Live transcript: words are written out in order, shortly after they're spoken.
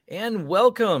and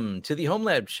welcome to the Home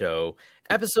Lab Show,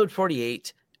 episode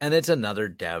 48, and it's another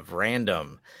Dev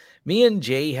Random. Me and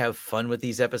Jay have fun with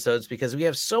these episodes because we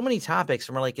have so many topics,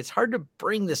 and we're like, it's hard to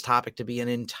bring this topic to be an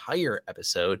entire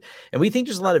episode. And we think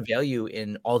there's a lot of value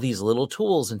in all these little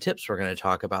tools and tips we're going to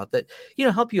talk about that,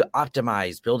 help you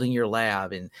optimize building your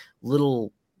lab and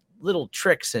little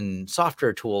tricks and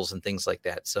software tools and things like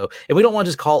that. So, and we don't want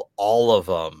to just call all of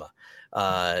them,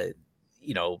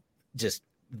 just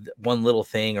one little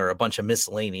thing or a bunch of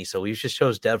miscellany. So we just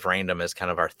chose Dev Random as kind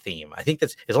of our theme. I think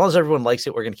that's, as long as everyone likes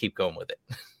it, we're going to keep going with it.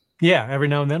 Yeah, every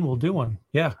now and then we'll do one.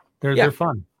 Yeah, they're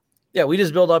fun. Yeah, we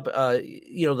just build up,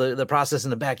 the process in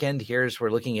the back end here is we're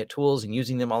looking at tools and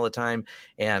using them all the time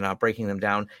and breaking them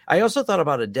down. I also thought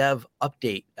about a dev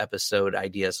update episode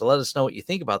idea. So let us know what you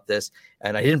think about this.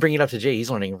 And I didn't bring it up to Jay.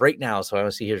 He's learning right now, so I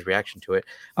want to see his reaction to it.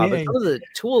 But some of the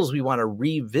tools we want to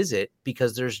revisit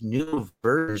because there's new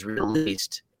versions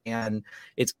released. And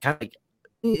it's kind of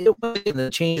the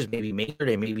changes may be major,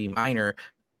 they may be minor.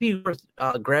 Be worth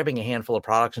grabbing a handful of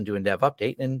products and doing dev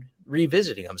update and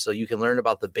revisiting them so you can learn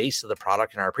about the base of the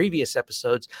product in our previous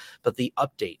episodes, but the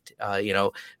update,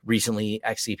 recently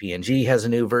XCP-ng has a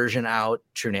new version out.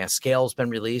 TrueNAS Scale has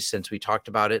been released since we talked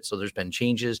about it. So there's been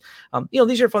changes.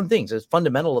 These are fun things. The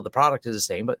fundamental of the product is the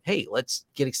same, but hey, let's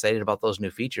get excited about those new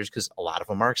features because a lot of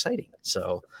them are exciting.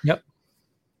 So yep,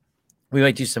 we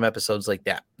might do some episodes like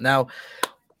that. Now,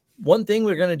 one thing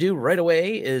we're going to do right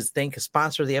away is thank a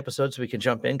sponsor of the episode so we can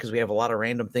jump in because we have a lot of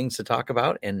random things to talk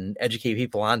about and educate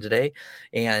people on today.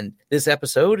 And this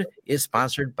episode is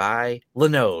sponsored by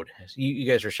Linode. You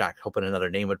guys are shocked, hoping another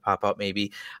name would pop up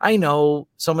maybe. I know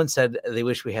someone said they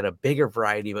wish we had a bigger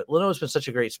variety, but Linode's been such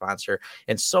a great sponsor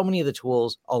and so many of the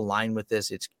tools align with this.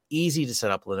 It's easy to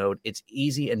set up Linode. It's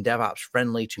easy and DevOps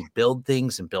friendly to build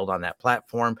things and build on that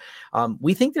platform.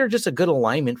 We think they're just a good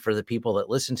alignment for the people that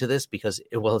listen to this because,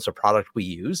 it's a product we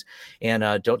use.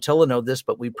 And don't tell Linode this,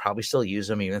 but we probably still use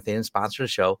them even if they didn't sponsor the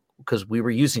show because we were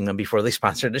using them before they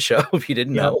sponsored the show, if you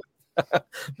didn't know.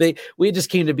 We just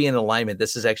came to be in alignment.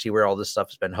 This is actually where all this stuff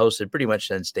has been hosted pretty much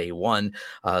since day one,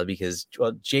 because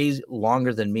Jay's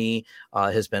longer than me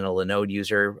has been a Linode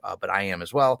user, but I am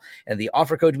as well. And the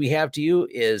offer code we have to you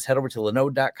is head over to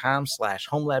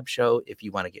linode.com/homelabshow if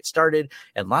you want to get started.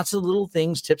 And lots of little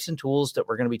things, tips and tools that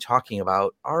we're going to be talking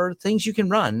about are things you can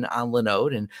run on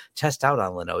Linode and test out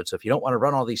on Linode. So if you don't want to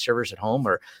run all these servers at home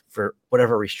or for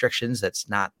whatever restrictions that's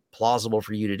not plausible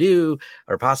for you to do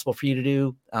or possible for you to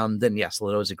do, then yes,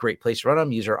 Linode is a great place to run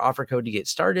them. Use our offer code to get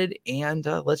started, and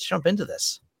let's jump into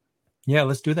this. Yeah,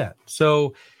 let's do that.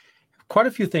 So quite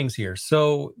a few things here.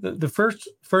 So the first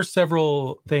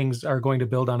several things are going to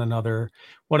build on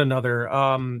one another.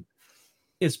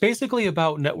 It's basically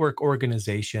about network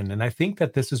organization. And I think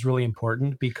that this is really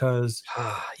important because,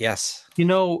 yes,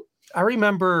 I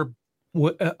remember,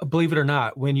 believe it or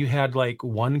not, when you had like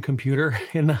one computer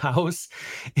in the house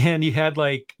and you had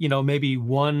like, maybe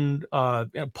one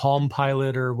Palm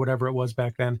Pilot or whatever it was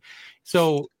back then.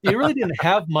 So you really didn't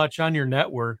have much on your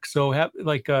network. So have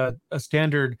like a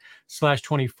standard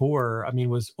 /24,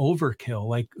 was overkill.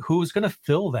 Like who's going to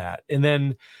fill that? And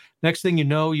then next thing you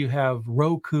know, you have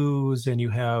Rokus and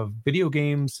you have video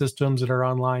game systems that are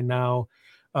online now.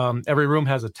 Every room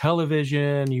has a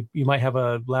television. You might have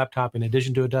a laptop in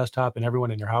addition to a desktop, and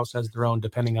everyone in your house has their own,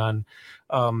 depending on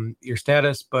your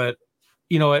status. But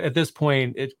at this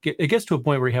point, it gets to a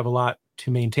point where you have a lot to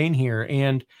maintain here.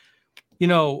 And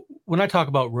when I talk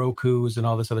about Rokus and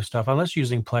all this other stuff, unless you're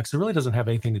using Plex, it really doesn't have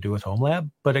anything to do with Home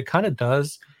Lab, but it kind of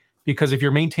does because if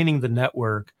you're maintaining the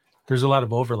network, there's a lot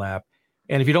of overlap.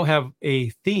 And if you don't have a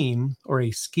theme or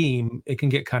a scheme, it can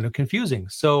get kind of confusing.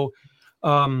 So,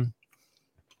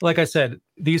 like I said,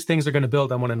 these things are going to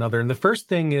build on one another. And the first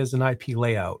thing is an IP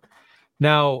layout.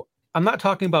 Now, I'm not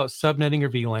talking about subnetting or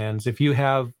VLANs. If you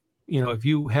have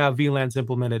VLANs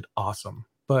implemented, awesome.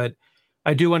 But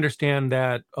I do understand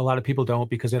that a lot of people don't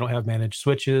because they don't have managed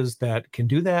switches that can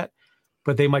do that.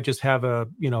 But they might just have a,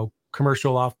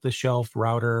 commercial off-the-shelf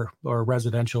router or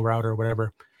residential router or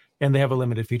whatever, and they have a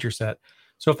limited feature set.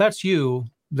 So if that's you,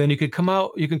 then you can come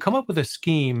up with a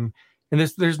scheme. And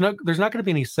there's not going to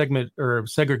be any segment or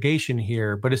segregation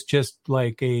here, but it's just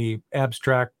like a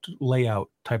abstract layout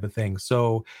type of thing.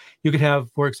 So you could have,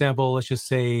 for example, let's just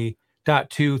say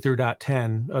 .2 through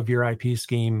 .10 of your IP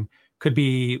scheme could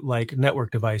be like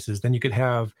network devices. Then you could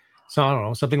have,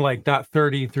 something like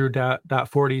 .30 through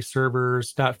 .40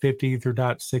 servers, .50 through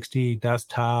 .60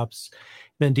 desktops.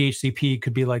 Then DHCP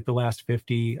could be like the last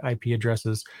 50 IP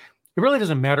addresses. It really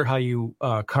doesn't matter how you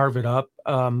carve it up.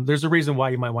 There's a reason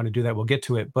why you might want to do that. We'll get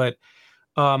to it. But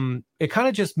it kind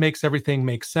of just makes everything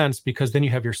make sense, because then you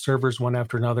have your servers one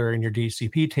after another in your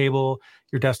DHCP table,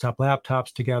 your desktop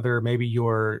laptops together, maybe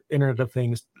your Internet of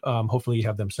Things. Hopefully you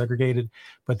have them segregated,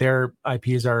 but their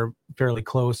IPs are fairly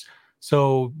close.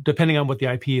 So depending on what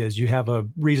the IP is, you have a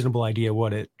reasonable idea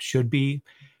what it should be.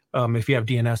 If you have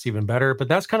DNS, even better. But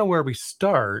that's kind of where we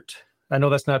start. I know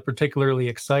that's not particularly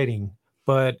exciting,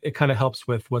 but it kind of helps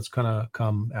with what's going to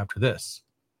come after this.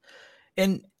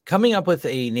 And coming up with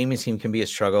a naming scheme can be a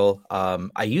struggle.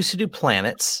 I used to do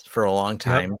planets for a long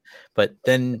time, but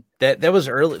then that was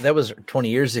early. That was 20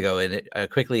 years ago, and it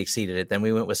quickly exceeded it. Then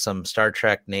we went with some Star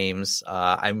Trek names.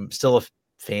 I'm still a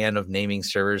fan of naming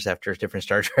servers after different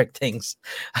Star Trek things.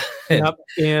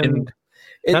 and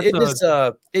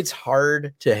it's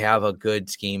hard to have a good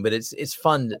scheme, but it's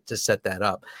fun to set that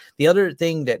up. The other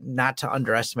thing that not to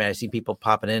underestimate, I see people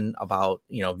popping in about,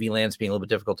 VLANs being a little bit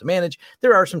difficult to manage.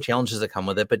 There are some challenges that come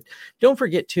with it, but don't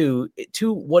forget to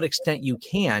what extent you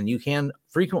can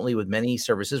frequently with many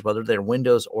services, whether they're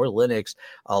Windows or Linux,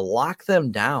 lock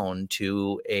them down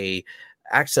to a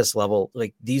access level.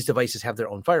 Like, these devices have their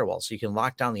own firewall, so you can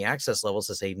lock down the access levels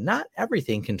to say not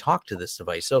everything can talk to this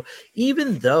device. So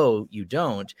even though you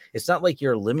don't, it's not like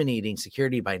you're eliminating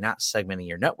security by not segmenting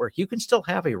your network. You can still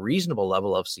have a reasonable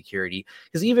level of security,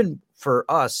 because even for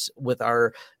us with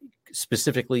our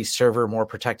specifically server, more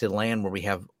protected LAN, where we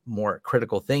have more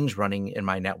critical things running in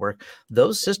my network,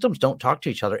 those systems don't talk to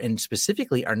each other, and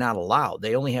specifically are not allowed.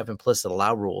 They only have implicit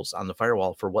allow rules on the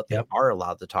firewall for what they are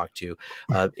allowed to talk to.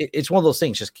 It's one of those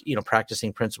things, just,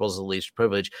 practicing principles of least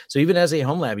privilege. So even as a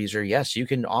home lab user, yes, you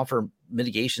can offer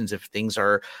mitigations if things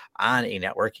are on a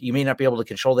network. You may not be able to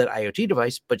control that IoT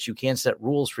device, but you can set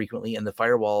rules frequently in the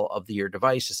firewall of your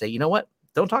device to say, you know what,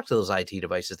 don't talk to those IT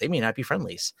devices. They may not be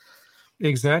friendlies.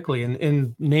 Exactly.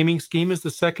 And naming scheme is the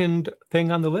second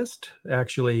thing on the list.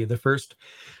 Actually, the first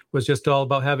was just all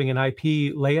about having an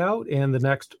IP layout. And the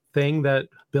next thing that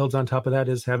builds on top of that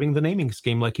is having the naming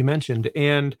scheme, like you mentioned.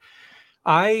 And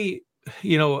I've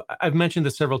mentioned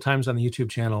this several times on the YouTube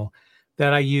channel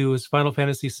that I use Final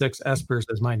Fantasy VI Espers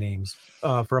as my names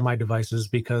for my devices,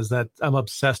 because I'm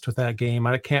obsessed with that game.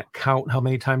 I can't count how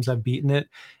many times I've beaten it.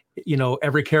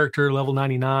 Every character level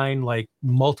 99, like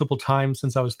multiple times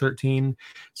since I was 13.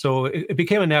 So it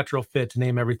became a natural fit to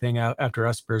name everything out after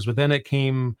Espers. But then it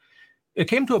came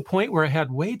to a point where I had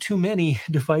way too many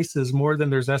devices, more than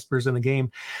there's Espers in the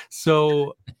game.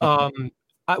 So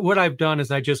what I've done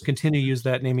is I just continue to use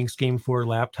that naming scheme for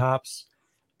laptops,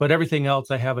 but everything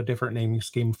else I have a different naming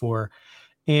scheme for.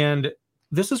 And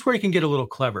this is where you can get a little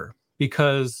clever,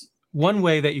 because one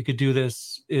way that you could do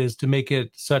this is to make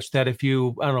it such that if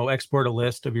you, export a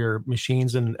list of your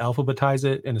machines and alphabetize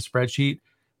it in a spreadsheet,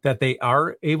 that they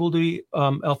are able to be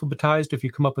alphabetized if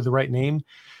you come up with the right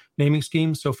naming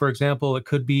scheme. So, for example, it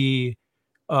could be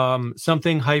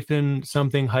something hyphen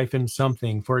something hyphen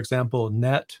something. For example,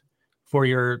 net for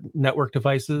your network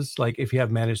devices. Like if you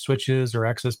have managed switches or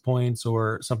access points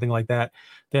or something like that,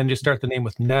 then just start the name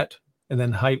with net. And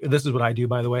then this is what I do,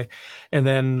 by the way. And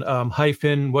then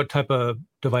hyphen what type of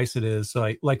device it is.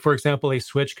 So like for example, a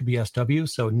switch could be SW.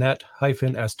 So net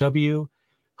hyphen SW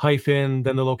hyphen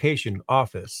then the location,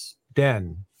 office,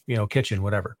 den, kitchen,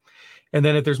 whatever. And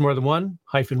then if there's more than one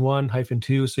hyphen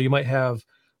 2. So you might have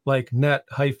like net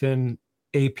hyphen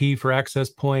AP for access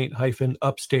point hyphen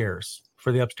upstairs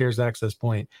for the upstairs access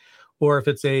point. Or if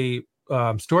it's a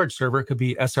storage server, it could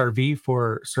be SRV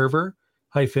for server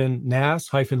hyphen NAS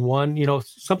hyphen 1,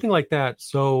 something like that.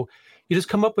 So you just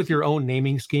come up with your own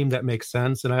naming scheme that makes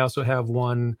sense. And I also have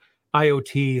one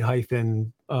IoT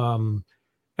hyphen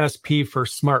SP for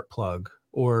smart plug,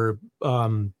 or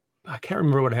I can't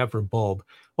remember what I have for bulb.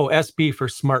 Oh, SB for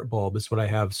smart bulb is what I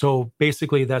have. So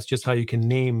basically that's just how you can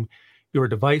name your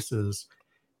devices.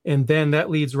 And then that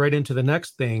leads right into the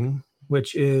next thing,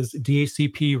 which is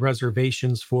DHCP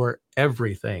reservations for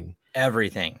everything.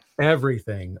 Everything.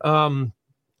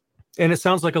 And it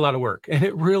sounds like a lot of work, and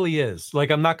it really is.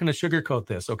 Like, I'm not going to sugarcoat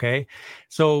this, okay?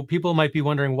 So people might be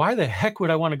wondering, why the heck would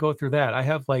I want to go through that? I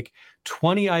have like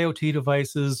 20 IoT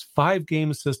devices, 5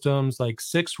 game systems, like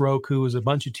 6 Rokus, a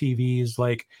bunch of TVs.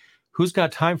 Like, who's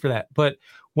got time for that? But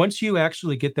once you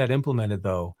actually get that implemented,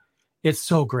 though, it's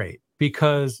so great,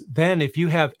 because then if you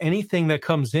have anything that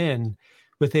comes in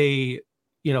with a,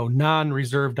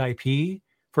 non-reserved IP,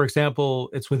 for example,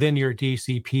 it's within your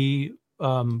DCP,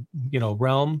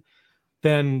 realm,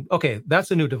 then, okay,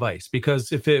 that's a new device.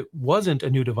 Because if it wasn't a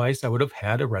new device, I would have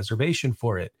had a reservation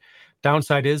for it.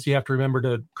 Downside is you have to remember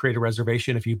to create a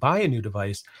reservation if you buy a new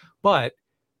device. But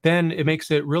then it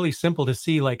makes it really simple to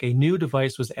see, like, a new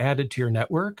device was added to your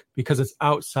network because it's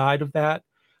outside of that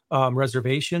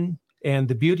reservation. And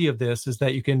the beauty of this is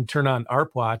that you can turn on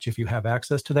ARP Watch if you have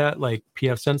access to that, like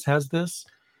pfSense has this,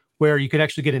 where you can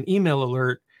actually get an email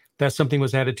alert that something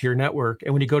was added to your network.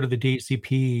 And when you go to the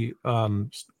DHCP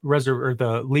or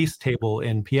the lease table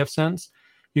in pfSense,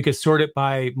 you can sort it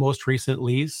by most recent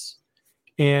lease,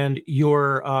 and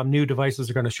your new devices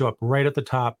are going to show up right at the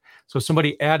top. So if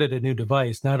somebody added a new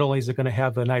device, not only is it going to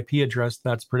have an IP address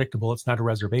that's predictable, it's not a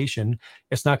reservation,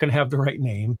 it's not going to have the right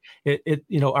name.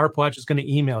 ARP Watch is going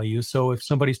to email you. So if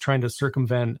somebody's trying to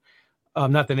circumvent,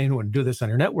 not that anyone would do this on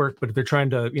your network, but if they're trying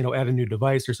to, add a new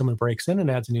device, or someone breaks in and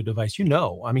adds a new device,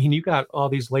 I mean, you got all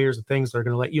these layers of things that are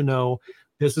going to let you know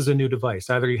this is a new device.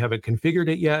 Either you haven't configured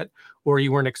it yet, or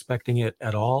you weren't expecting it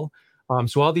at all.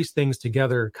 So all these things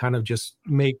together kind of just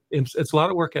make it's a lot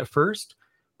of work at first,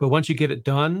 but once you get it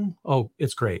done,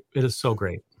 it's great. It is so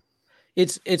great.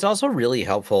 It's also really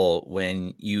helpful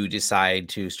when you decide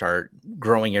to start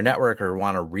growing your network or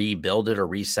want to rebuild it or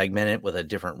resegment it with a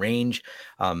different range.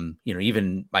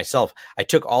 Even myself, I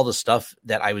took all the stuff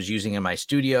that I was using in my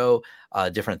studio,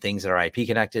 different things that are IP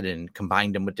connected, and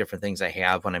combined them with different things I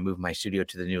have when I move my studio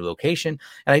to the new location.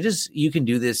 And you can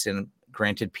do this in,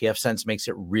 granted, pfSense makes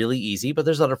it really easy, but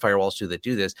there's other firewalls too that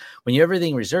do this. When you have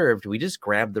everything reserved, we just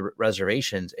grab the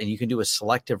reservations, and you can do a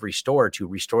selective restore to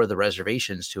restore the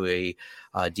reservations to a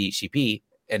DHCP,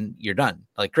 and you're done.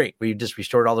 Like, great, we just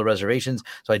restored all the reservations,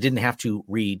 so I didn't have to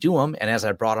redo them. And as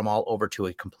I brought them all over to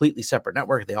a completely separate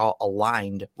network, they all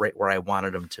aligned right where I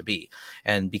wanted them to be.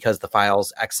 And because the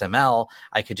file's XML,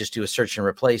 I could just do a search and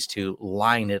replace to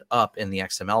line it up in the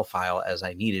XML file as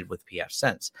I needed with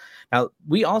pfSense. Now,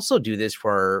 we also do this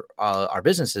for our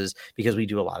businesses because we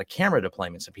do a lot of camera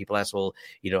deployments. And people ask, well,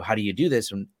 how do you do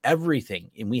this? And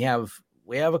everything. And we have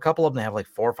a couple of them that have like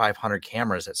 400 or 500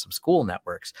 cameras at some school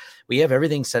networks. We have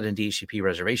everything set in DHCP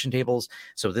reservation tables.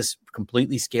 So this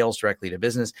completely scales directly to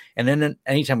business. And then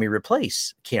anytime we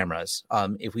replace cameras,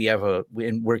 if we have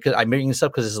I'm bringing this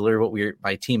up because this is literally what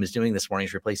my team is doing this morning,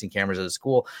 is replacing cameras at a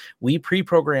school. We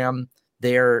pre-program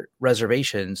their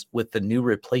reservations with the new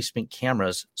replacement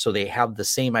cameras, so they have the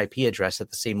same IP address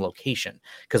at the same location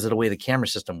because of the way the camera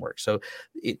system works. So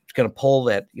it's going to pull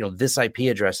that, this IP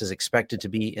address is expected to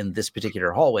be in this particular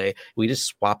hallway. We just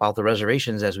swap out the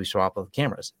reservations as we swap out the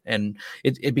cameras. And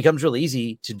it becomes really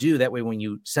easy to do that way. When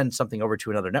you send something over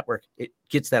to another network, it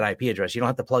gets that IP address. You don't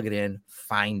have to plug it in,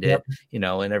 find it,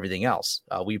 and everything else.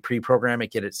 We pre-program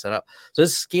it, get it set up. So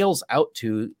this scales out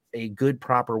to a good,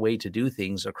 proper way to do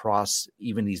things across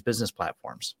even these business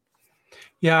platforms.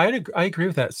 Yeah, I agree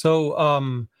with that. So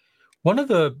one of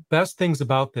the best things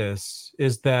about this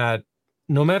is that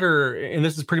no matter, and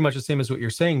this is pretty much the same as what you're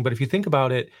saying, but if you think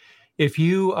about it, if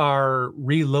you are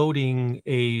reloading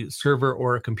a server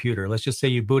or a computer, let's just say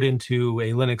you boot into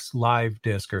a Linux live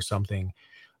disk or something,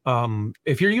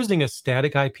 if you're using a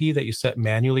static IP that you set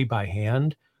manually by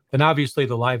hand, then obviously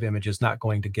the live image is not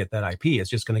going to get that IP. It's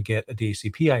just going to get a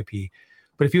DHCP IP.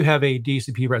 But if you have a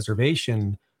DHCP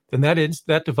reservation, then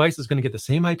that device is going to get the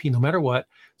same IP no matter what.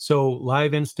 So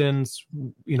live instance,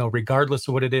 regardless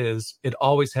of what it is, it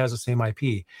always has the same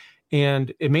IP.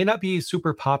 And it may not be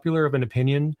super popular of an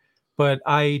opinion, but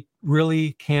I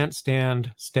really can't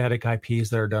stand static IPs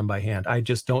that are done by hand. I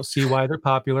just don't see why they're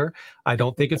popular. I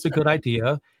don't think it's a good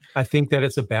idea. I think that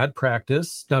it's a bad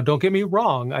practice. Now, don't get me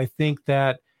wrong. I think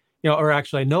that, or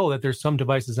actually I know that there's some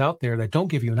devices out there that don't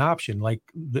give you an option. Like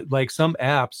some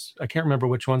apps, I can't remember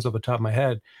which ones off the top of my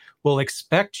head, will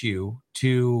expect you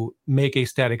to make a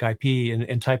static IP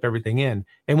and type everything in,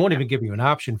 and won't even give you an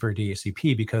option for a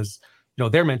DHCP because,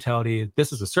 their mentality,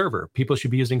 this is a server. People should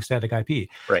be using static IP.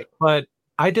 Right. But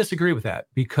I disagree with that,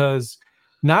 because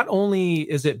not only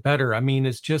is it better, it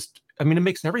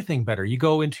makes everything better. You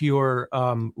go into your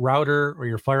router or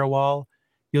your firewall,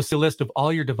 you'll see a list of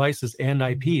all your devices and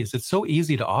IPs. It's so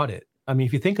easy to audit.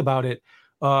 If you think about it,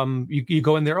 you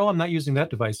go in there, I'm not using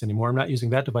that device anymore. I'm not using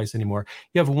that device anymore.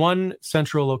 You have one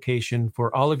central location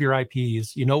for all of your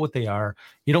IPs. You know what they are.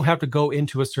 You don't have to go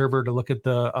into a server to look at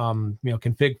the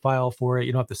config file for it.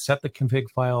 You don't have to set the config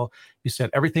file. You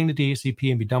set everything to DHCP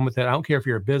and be done with it. I don't care if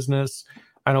you're a business.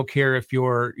 I don't care if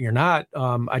you're not.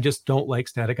 I just don't like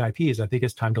static IPs. I think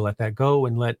it's time to let that go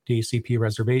and let DHCP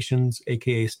reservations,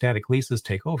 aka static leases,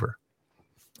 take over.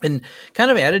 And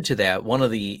kind of added to that, one of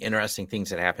the interesting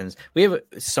things that happens, we have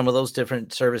some of those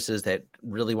different services that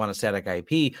really want a static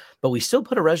IP, but we still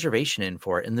put a reservation in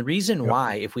for it. And the reason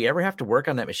why, if we ever have to work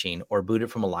on that machine or boot it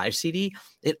from a live CD,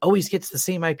 it always gets the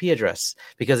same IP address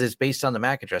because it's based on the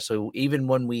MAC address. So even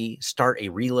when we start a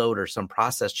reload or some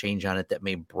process change on it that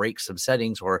may break some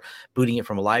settings, or booting it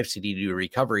from a live CD to do a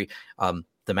recovery,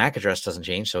 the MAC address doesn't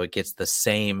change. So it gets the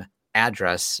same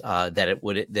address that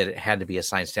it had to be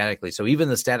assigned statically. So even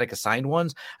the static assigned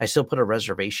ones, I still put a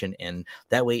reservation in.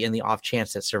 That way, in the off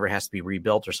chance that server has to be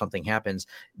rebuilt or something happens,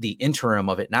 the interim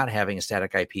of it not having a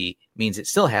static IP means it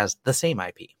still has the same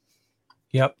IP.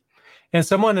 Yep. And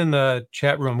someone in the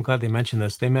chat room, I'm glad they mentioned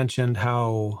this. They mentioned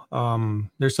how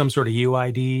there's some sort of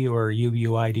UID or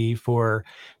UUID for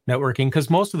networking, because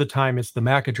most of the time it's the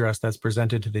MAC address that's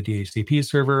presented to the DHCP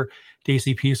server.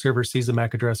 DHCP server sees the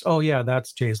MAC address. Oh, yeah,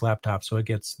 that's Jay's laptop, so it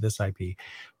gets this IP.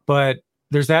 But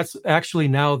that's actually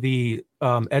now the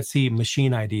Etsy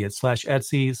machine ID. It's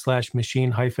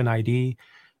 /Etsy/machine-ID.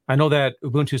 I know that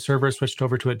Ubuntu server switched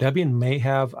over to it. Debian may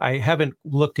have. I haven't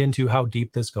looked into how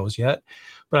deep this goes yet,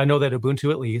 but I know that Ubuntu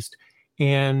at least.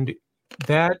 And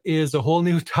that is a whole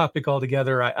new topic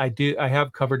altogether. I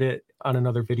have covered it on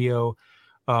another video.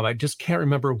 I just can't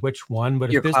remember which one.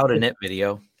 But your Cloud Init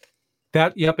video.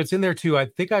 Yep, it's in there too. I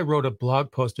think I wrote a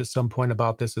blog post at some point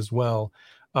about this as well.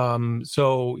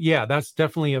 So yeah, that's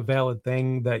definitely a valid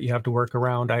thing that you have to work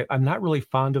around. I'm not really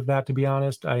fond of that, to be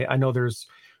honest. I know there's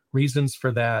reasons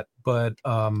for that, but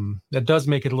that does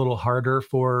make it a little harder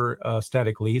for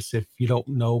static lease if you don't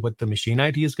know what the machine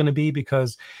ID is going to be,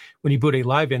 because when you boot a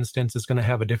live instance, it's going to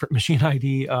have a different machine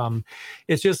ID.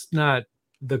 It's just not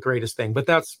the greatest thing, but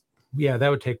that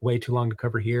would take way too long to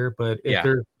cover here. But if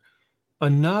there's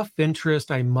enough interest,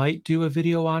 I might do a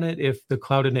video on it. If the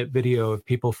Cloud Init video, if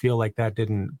people feel like that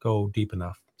didn't go deep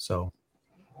enough. So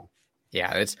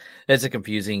yeah, it's a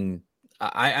confusing.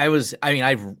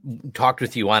 I've talked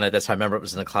with you on it. That's how I remember it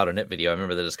was in the Cloud Init video. I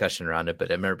remember the discussion around it,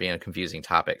 but I remember being a confusing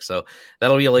topic. So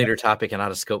that'll be a later topic and out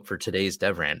of scope for today's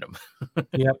Dev Random.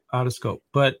 Yep, out of scope.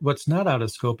 But what's not out of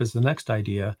scope is the next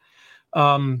idea.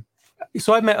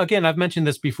 So I've mentioned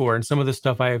this before, and some of the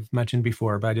stuff I've mentioned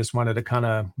before, but I just wanted to kind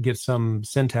of get some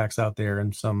syntax out there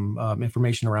and some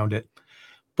information around it.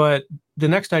 But the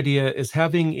next idea is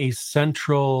having a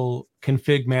central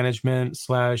config management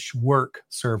 /work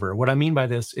server. What I mean by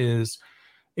this is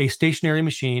a stationary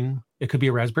machine. It could be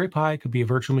a Raspberry Pi, it could be a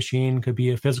virtual machine, could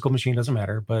be a physical machine, doesn't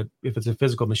matter. But if it's a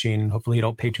physical machine, hopefully you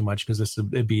don't pay too much, because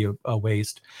it'd be a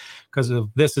waste, because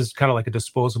this is kind of like a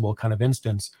disposable kind of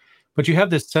instance. But you have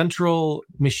this central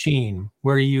machine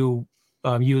where you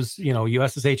use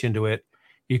SSH into it.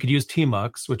 You could use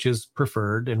tmux, which is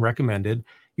preferred and recommended.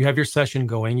 You have your session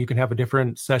going. You can have a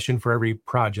different session for every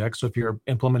project. So if you're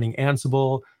implementing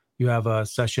Ansible, you have a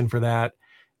session for that.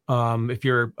 If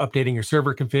you're updating your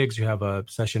server configs, you have a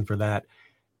session for that.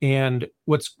 And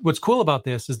what's cool about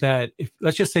this is that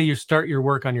let's just say you start your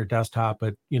work on your desktop,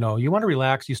 but you want to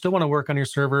relax. You still want to work on your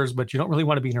servers, but you don't really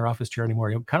want to be in your office chair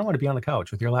anymore. You kind of want to be on the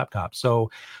couch with your laptop. So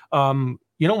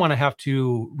you don't want to have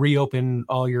to reopen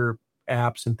all your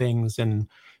apps and things, and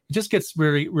it just gets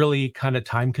really, really kind of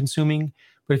time consuming.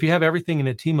 But if you have everything in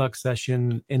a tmux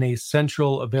session in a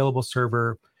central available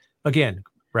server, again,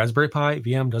 Raspberry Pi,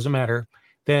 VM, doesn't matter,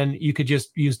 then you could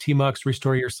just use tmux,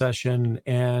 restore your session,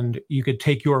 and you could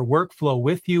take your workflow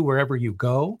with you wherever you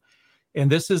go. And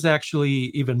this is actually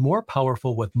even more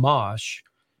powerful with Mosh,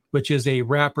 which is a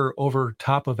wrapper over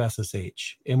top of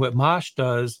SSH. And what Mosh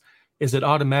does is it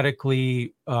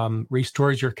automatically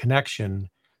restores your connection.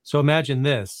 So imagine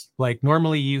this, like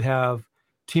normally you have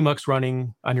tmux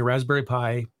running on your Raspberry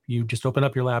Pi. You just open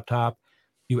up your laptop,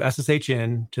 you SSH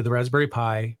in to the Raspberry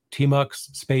Pi,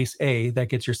 tmux space A, that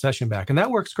gets your session back. And that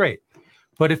works great.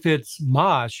 But if it's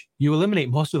Mosh, you eliminate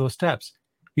most of those steps.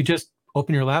 You just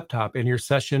open your laptop and your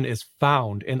session is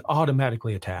found and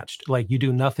automatically attached. Like you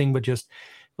do nothing but just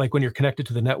like when you're connected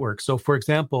to the network. So for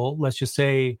example, let's just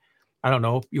say, I don't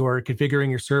know, you're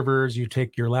configuring your servers, you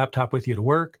take your laptop with you to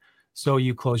work. So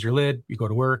you close your lid, you go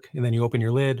to work, and then you open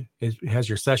your lid. It has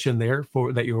your session there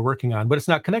that you were working on, but it's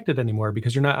not connected anymore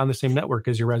because you're not on the same network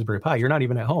as your Raspberry Pi. You're not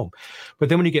even at home. But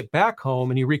then when you get back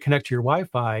home and you reconnect to your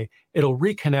Wi-Fi, it'll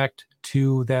reconnect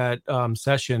to that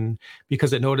session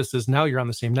because it notices now you're on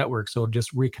the same network. So it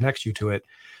just reconnects you to it.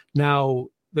 Now,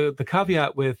 the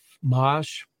caveat with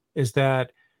Mosh is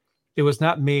that it was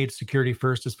not made security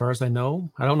first, as far as I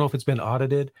know. I don't know if it's been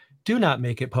audited. Do not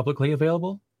make it publicly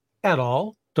available at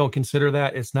all. Don't consider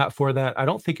that. It's not for that. I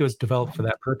don't think it was developed for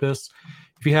that purpose.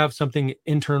 If you have something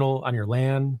internal on your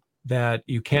LAN that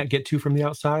you can't get to from the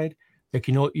outside, that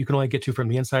you can only get to from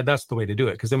the inside, that's the way to do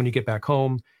it. Because then when you get back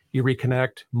home, you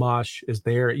reconnect. Mosh is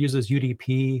there. It uses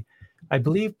UDP. I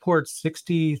believe port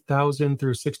 60,000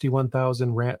 through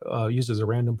 61,000 uses a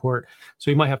random port.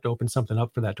 So you might have to open something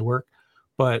up for that to work.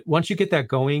 But once you get that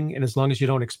going, and as long as you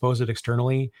don't expose it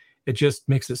externally, it just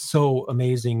makes it so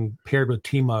amazing paired with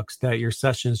tmux that your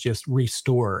sessions just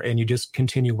restore and you just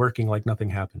continue working like nothing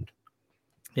happened.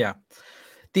 Yeah.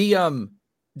 The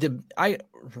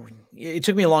it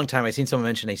took me a long time. I seen someone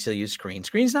mention they still use Screen.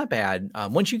 Screen's not bad.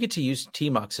 Once you get to use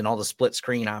Tmux and all the split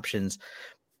screen options,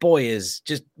 boy, is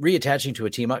just reattaching to a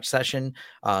Tmux session,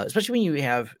 especially when you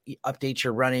have updates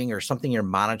you're running or something you're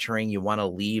monitoring, you want to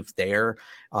leave there,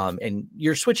 and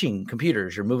you're switching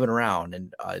computers, you're moving around,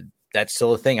 and that's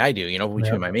still a thing I do,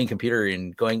 between my main computer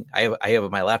and going, I have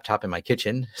my laptop in my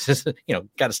kitchen,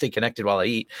 got to stay connected while I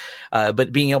eat.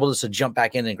 But being able to jump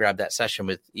back in and grab that session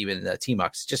with even the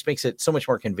Tmux just makes it so much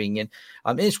more convenient.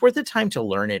 And it's worth the time to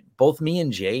learn it. Both me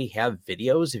and Jay have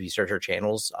videos. If you search our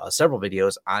channels, several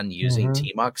videos on using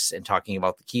Tmux and talking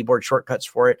about the keyboard shortcuts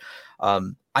for it.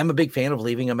 I'm a big fan of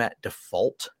leaving them at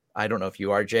default. I don't know if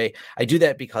you are, Jay. I do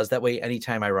that because that way,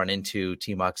 anytime I run into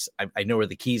Tmux, I know where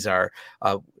the keys are.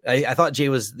 I thought Jay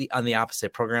was on the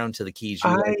opposite, program to the keys.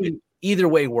 Either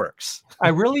way works. I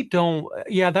really don't.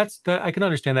 Yeah, I can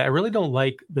understand that. I really don't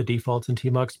like the defaults in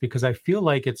Tmux because I feel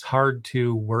like it's hard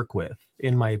to work with,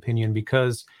 in my opinion,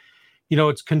 because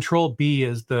it's Control B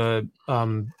is the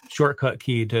shortcut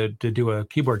key to do a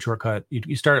keyboard shortcut.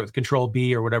 You start it with Control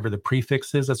B or whatever the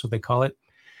prefix is. That's what they call it,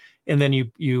 and then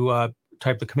you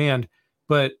type the command,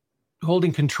 but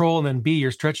holding Control and then B,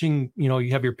 you're stretching, you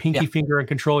have your pinky finger on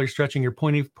Control, you're stretching your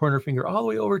pointer finger all the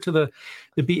way over to the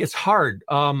B. It's hard.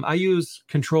 I use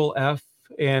Control F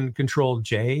and Control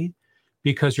J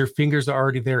because your fingers are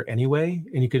already there anyway,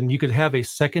 and you could have a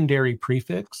secondary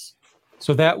prefix.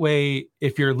 So that way,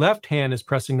 if your left hand is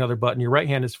pressing another button, your right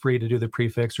hand is free to do the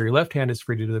prefix, or your left hand is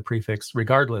free to do the prefix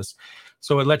regardless.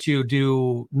 So it lets you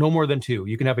do no more than two.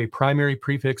 You can have a primary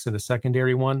prefix and a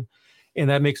secondary one. And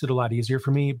that makes it a lot easier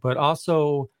for me. But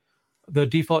also the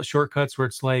default shortcuts where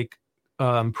it's like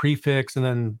prefix and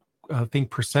then I think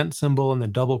percent symbol and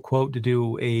then double quote to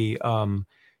do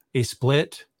a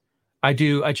split. I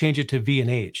change it to V and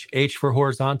H. H for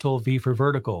horizontal, V for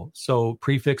vertical. So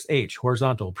prefix H,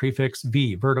 horizontal, prefix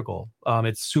V, vertical.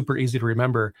 It's super easy to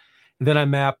remember. And then I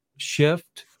map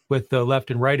shift with the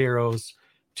left and right arrows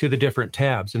to the different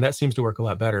tabs. And that seems to work a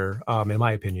lot better, in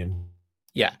my opinion.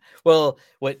 Yeah. Well,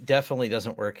 what definitely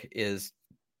doesn't work is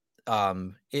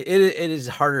it is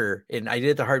harder, and I did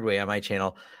it the hard way on my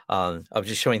channel, of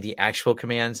just showing the actual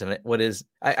commands. And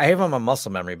I have them on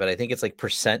muscle memory, but I think it's like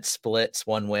percent splits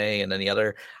one way and then the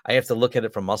other. I have to look at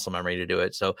it from muscle memory to do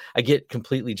it. So I get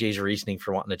completely Jay's reasoning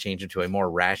for wanting to change it to a more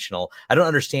rational. I don't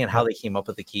understand how they came up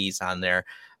with the keys on there.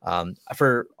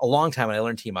 For a long time when I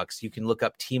learned Tmux, you can look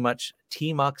up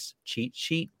Tmux cheat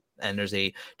sheet. And there's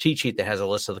a cheat sheet that has a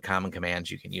list of the common commands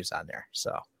you can use on there.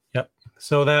 So, yep.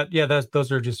 So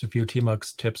those are just a few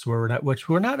Tmux tips which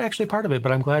we're not actually part of it,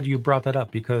 but I'm glad you brought that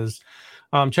up because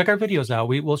check our videos out.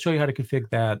 We'll show you how to configure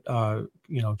that,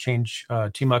 change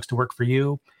Tmux to work for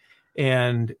you.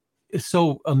 And it's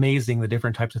so amazing the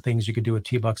different types of things you could do with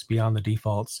Tmux beyond the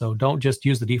defaults. So don't just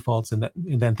use the defaults and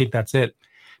then think that's it.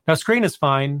 Now, Screen is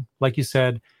fine, like you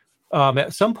said.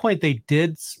 At some point, they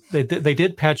did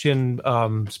patch in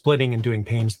splitting and doing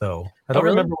panes, though. I don't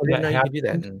remember when that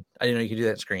happened. I didn't know you could do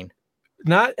that in Screen.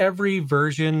 Not every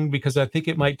version, because I think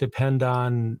it might depend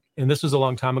on, and this was a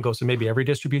long time ago, so maybe every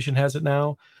distribution has it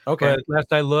now. Okay. But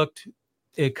last I looked,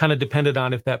 it kind of depended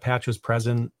on if that patch was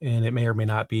present, and it may or may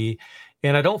not be.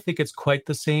 And I don't think it's quite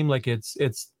the same. Like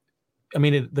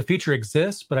the feature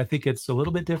exists, but I think it's a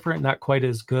little bit different, not quite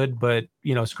as good. But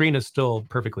Screen is still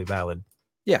perfectly valid.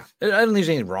 Yeah, I don't think there's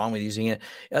anything wrong with using it.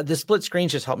 The split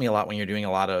screens just help me a lot when you're doing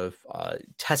a lot of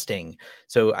testing.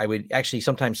 So I would actually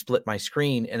sometimes split my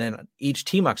screen, and then each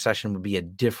Tmux session would be a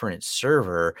different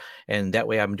server. And that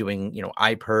way I'm doing,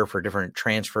 iPer for different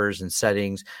transfers and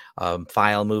settings,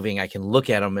 file moving. I can look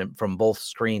at them from both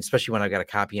screens, especially when I've got to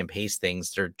copy and paste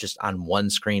things. They're just on one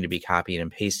screen to be copied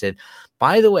and pasted.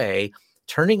 By the way,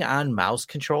 turning on mouse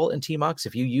control in Tmux,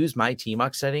 if you use my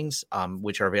Tmux settings,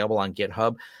 which are available on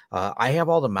GitHub, I have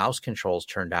all the mouse controls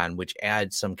turned on, which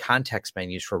add some context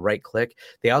menus for right click.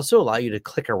 They also allow you to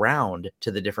click around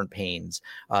to the different panes.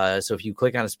 So if you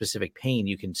click on a specific pane,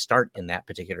 you can start in that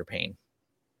particular pane.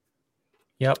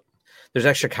 Yep. There's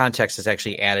extra context that's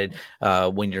actually added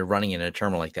when you're running in a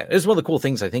terminal like that. It's one of the cool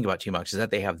things I think about Tmux is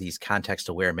that they have these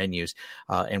context-aware menus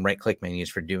and right-click menus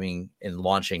for doing and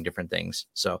launching different things.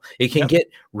 So it can get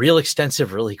real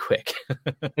extensive really quick.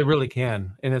 It really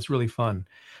can, and it's really fun.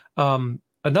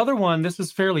 Another one, this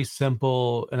is fairly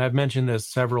simple, and I've mentioned this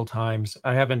several times.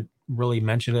 I haven't really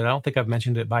mentioned it. I don't think I've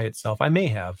mentioned it by itself. I may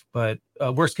have, but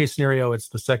worst case scenario, it's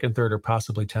the second, third, or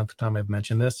possibly 10th time I've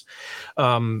mentioned this.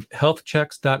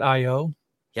 Healthchecks.io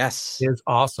is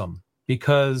awesome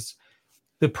because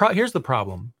here's the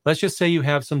problem. Let's just say you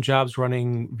have some jobs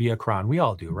running via cron. We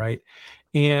all do, right?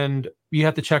 And you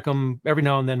have to check them every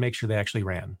now and then, make sure they actually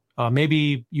ran.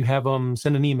 Maybe you have them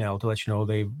send an email to let you know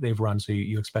they've run, so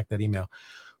you expect that email.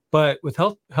 But with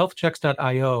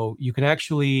healthchecks.io, you can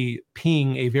actually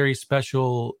ping a very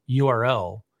special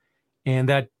URL, and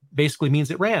that basically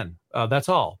means it ran. That's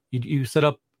all. You set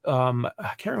up.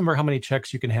 I can't remember how many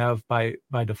checks you can have by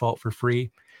default for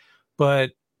free,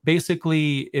 but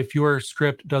basically, if your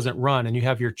script doesn't run and you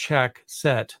have your check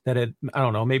set that it, I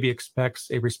don't know, maybe expects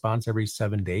a response every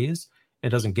 7 days, it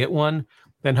doesn't get one,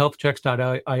 then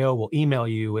healthchecks.io will email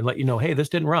you and let you know, hey, this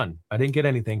didn't run. I didn't get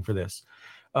anything for this,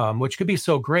 which could be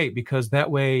so great because that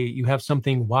way you have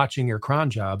something watching your cron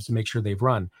jobs to make sure they've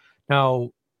run. Now,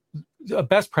 a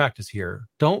best practice here,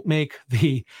 don't make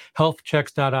the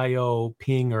healthchecks.io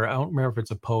ping, or I don't remember if it's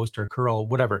a post or curl,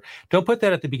 whatever. Don't put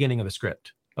that at the beginning of the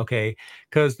script. Okay,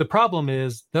 because the problem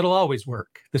is that'll always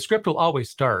work. The script will always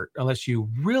start unless you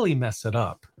really mess it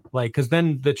up. Because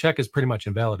then the check is pretty much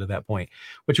invalid at that point.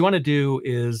 What you want to do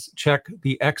is check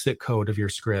the exit code of your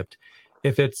script.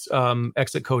 If it's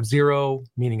exit code 0,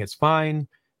 meaning it's fine,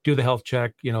 do the health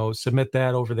check. Submit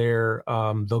that over there.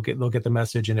 They'll get the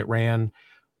message and it ran.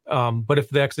 But if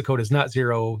the exit code is not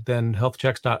 0, then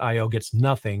healthchecks.io gets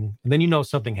nothing. And then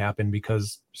something happened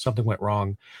because something went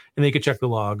wrong. And they could check the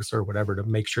logs or whatever to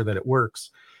make sure that it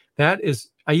works.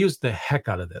 I use the heck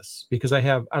out of this because I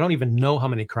don't even know how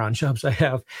many cron jobs I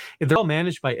have. They're all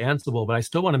managed by Ansible, but I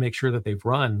still want to make sure that they've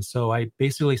run. So I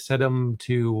basically set them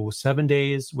to 7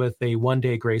 days with a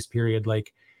 1-day grace period.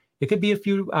 It could be a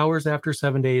few hours after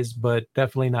 7 days, but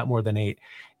definitely not more than 8.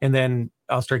 And then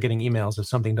I'll start getting emails if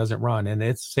something doesn't run. And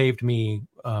it's saved me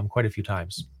quite a few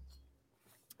times.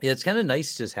 Yeah, it's kind of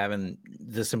nice just having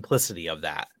the simplicity of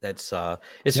that. It's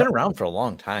been around for a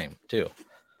long time too.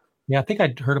 Yeah, I think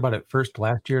I'd heard about it first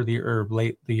last year,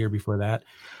 late the year before that.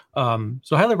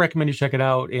 So I highly recommend you check it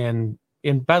out. And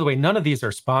by the way, none of these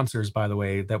are sponsors, by the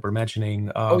way, that we're mentioning.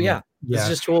 This is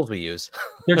just tools we use.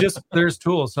 There's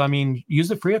tools. So,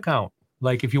 use a free account.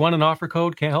 If you want an offer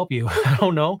code, can't help you. I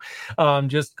don't know.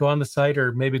 Just go on the site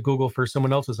or maybe Google for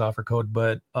someone else's offer code.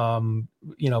 But,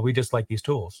 we just like these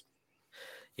tools.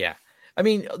 Yeah.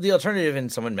 The alternative,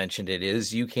 and someone mentioned it,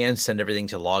 is you can send everything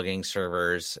to logging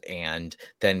servers and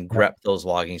then grep those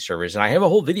logging servers. And I have a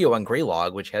whole video on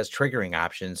Graylog, which has triggering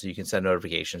options so you can send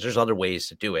notifications. There's other ways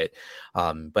to do it.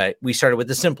 But we started with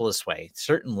the simplest way.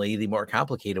 Certainly the more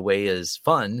complicated way is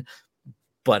fun,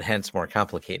 but hence more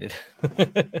complicated.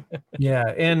 Yeah.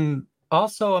 And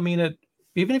also,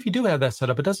 even if you do have that set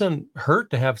up, it doesn't hurt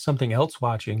to have something else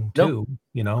watching too.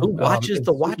 Who watches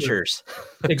the watchers?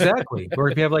 Exactly. Or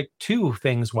if you have 2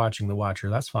 things watching the watcher,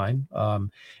 that's fine.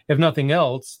 If nothing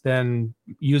else, then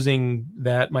using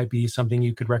that might be something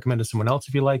you could recommend to someone else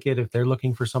if you like it, if they're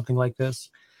looking for something like this.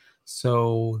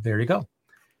 So there you go.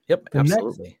 Yep,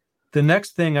 absolutely. The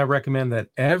next thing I recommend that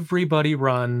everybody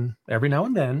run every now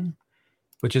and then,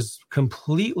 which is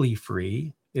completely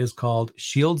free, is called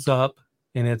Shields Up.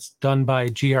 And it's done by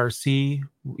GRC,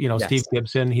 yes. Steve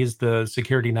Gibson. He's the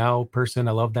Security Now person.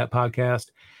 I love that podcast.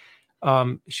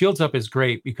 Shields Up is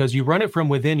great because you run it from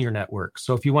within your network.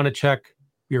 So if you want to check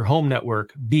your home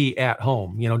network, be at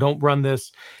home. Don't run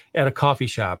this at a coffee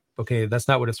shop. Okay, that's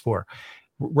not what it's for.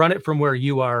 Run it from where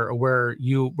you are or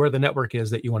where the network is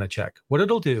that you want to check. What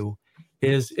it'll do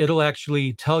is it'll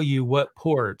actually tell you what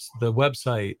ports the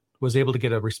website was able to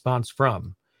get a response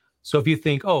from. So if you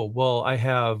think, oh, well, I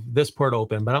have this port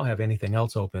open, but I don't have anything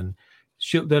else open,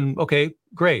 then okay,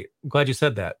 great. I'm glad you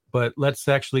said that. But let's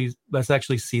actually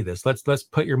see this. Let's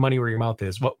put your money where your mouth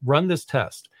is. Well, run this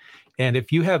test. And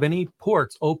if you have any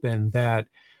ports open that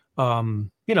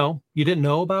you didn't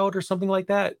know about or something like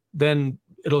that, then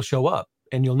it'll show up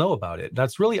and you'll know about it.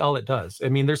 That's really all it does.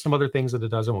 There's some other things that it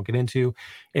does I won't get into.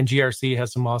 And GRC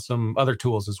has some awesome other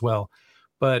tools as well.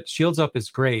 But Shields Up is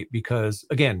great because,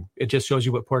 again, it just shows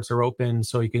you what ports are open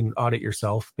so you can audit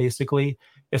yourself, basically.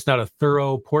 It's not a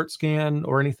thorough port scan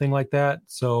or anything like that.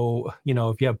 So,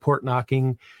 if you have port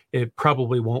knocking, it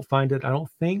probably won't find it, I don't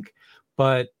think.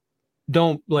 But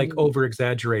don't,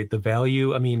 over-exaggerate the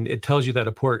value. It tells you that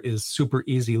a port is super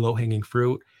easy, low-hanging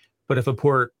fruit. But if a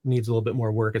port needs a little bit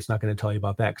more work, it's not going to tell you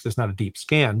about that because it's not a deep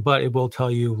scan. But it will tell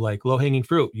you, low-hanging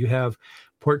fruit. You have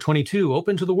port 22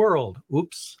 open to the world.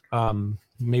 Oops.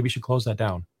 Maybe you should close that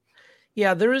down.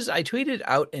 Yeah, I tweeted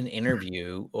out an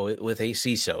interview with a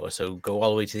CISO. So go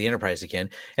all the way to the enterprise again.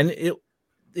 And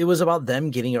it was about them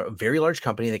getting a very large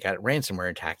company that got ransomware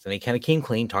attacked. And they kind of came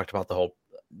clean, talked about the whole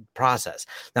process.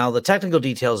 Now, the technical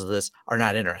details of this are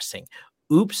not interesting.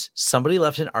 Oops, somebody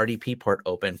left an RDP port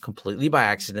open completely by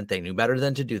accident. They knew better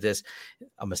than to do this.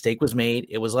 A mistake was made.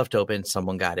 It was left open.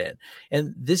 Someone got in.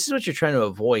 And this is what you're trying to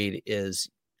avoid is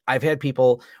I've had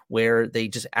people where they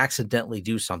just accidentally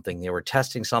do something. They were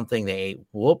testing something.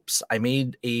 Whoops, I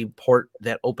made a port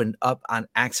that opened up on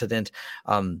accident.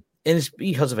 And it's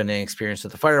because of an inexperience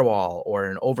with the firewall or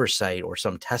an oversight or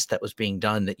some test that was being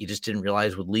done that you just didn't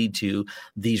realize would lead to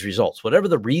these results. Whatever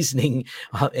the reasoning,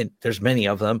 and there's many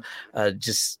of them,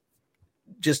 just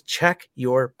check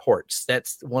your ports.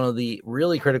 That's one of the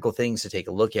really critical things to take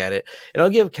a look at it. And I'll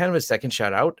give kind of a second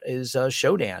shout out is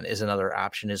Shodan is another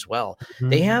option as well. Mm-hmm.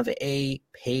 They have a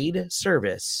paid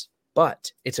service,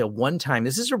 but it's a one-time.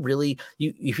 This is a really,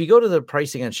 if you go to the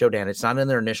pricing on Shodan, it's not in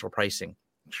their initial pricing.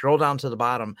 Scroll down to the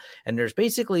bottom, and there's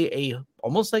basically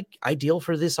almost like ideal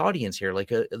for this audience here, like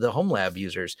the Home Lab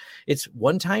users. It's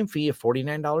one-time fee of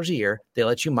 $49 a year. They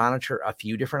let you monitor a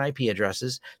few different IP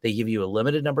addresses. They give you a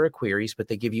limited number of queries, but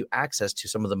they give you access to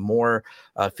some of the more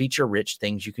feature-rich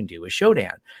things you can do with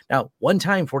Shodan. Now, one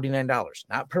time, $49,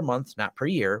 not per month, not per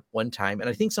year, one time. And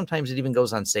I think sometimes it even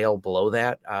goes on sale below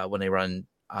that when they run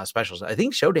specials. I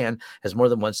think Shodan has more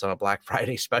than once done a Black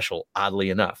Friday special,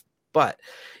 oddly enough. But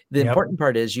the important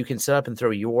part is you can set up and throw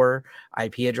your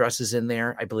IP addresses in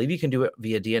there. I believe you can do it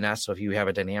via DNS. So if you have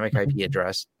a dynamic IP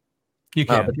address, you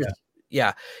can.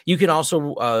 Yeah. You can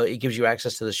also, it gives you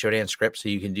access to the Shodan script. So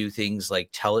you can do things like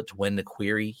tell it when to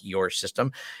query your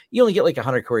system. You only get like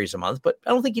 100 queries a month, but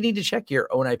I don't think you need to check your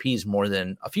own IPs more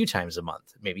than a few times a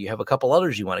month. Maybe you have a couple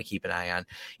others you want to keep an eye on.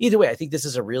 Either way, I think this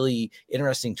is a really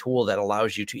interesting tool that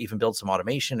allows you to even build some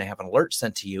automation and have an alert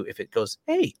sent to you if it goes,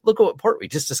 hey, look at what port we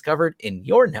just discovered in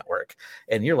your network.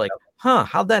 And you're like,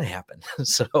 how'd that happen?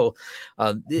 So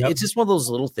it's just one of those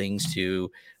little things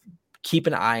to keep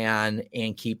an eye on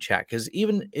and keep check, because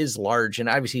even is large. And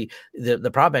obviously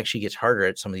the problem actually gets harder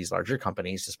at some of these larger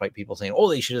companies, despite people saying, oh,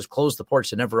 they should just close the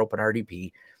ports and never open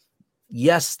RDP.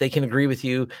 Yes, they can agree with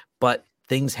you, but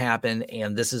things happen.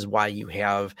 And this is why you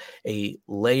have a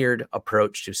layered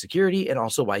approach to security, and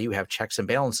also why you have checks and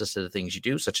balances to the things you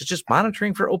do, such as just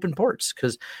monitoring for open ports,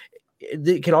 because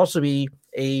it could also be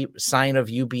a sign of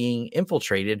you being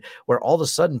infiltrated, where all of a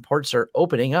sudden ports are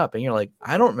opening up and you're like,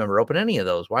 I don't remember opening any of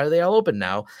those. Why are they all open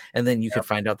now? And then you could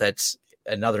find out that's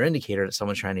another indicator that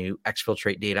someone's trying to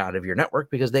exfiltrate data out of your network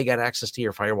because they got access to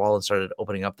your firewall and started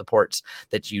opening up the ports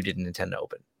that you didn't intend to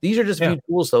open. These are just a few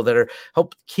tools, though, that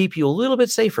help keep you a little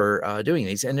bit safer doing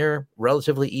these, and they're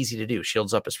relatively easy to do.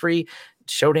 Shields Up is free.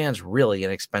 Shodan's really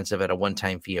inexpensive at a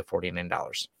one-time fee of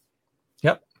 $49.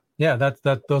 Yep. Yeah,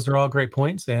 those are all great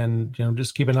points. And,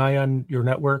 just keep an eye on your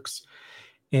networks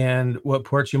and what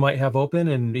ports you might have open.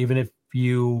 And even if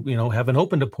you haven't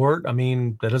opened a port, I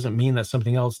mean, that doesn't mean that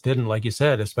something else didn't, like you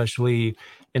said, especially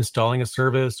installing a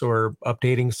service or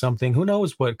updating something. Who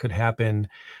knows what could happen?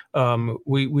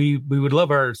 We would love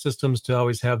our systems to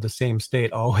always have the same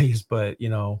state always, but,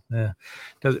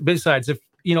 besides, if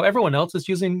everyone else is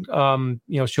using,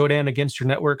 Shodan against your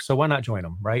network, so why not join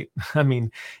them, right? I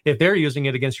mean, if they're using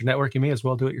it against your network, you may as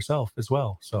well do it yourself as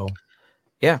well. So,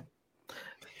 yeah.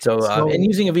 So and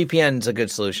using a VPN is a good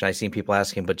solution. I've seen people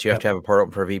asking, but you have to have a port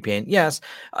open for a VPN. Yes,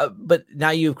 but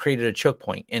now you've created a choke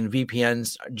point. And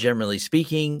VPNs, generally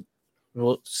speaking,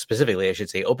 well, specifically, I should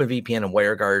say, OpenVPN and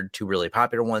WireGuard, two really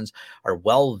popular ones, are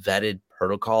well-vetted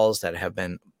protocols that have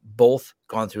been both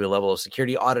gone through a level of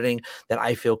security auditing that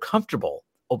I feel comfortable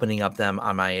opening up them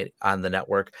on the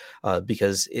network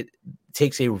because it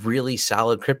takes a really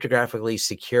solid cryptographically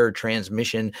secure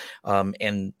transmission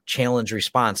and challenge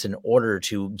response in order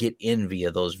to get in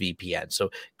via those VPNs. So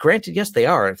granted, yes, they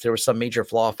are. If there was some major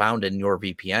flaw found in your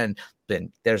VPN,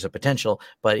 then there's a potential.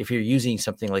 But if you're using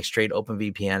something like straight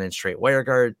OpenVPN and straight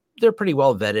WireGuard, they're pretty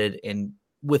well vetted and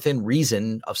within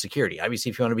reason of security.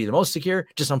 Obviously, if you want to be the most secure,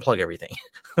 just unplug everything.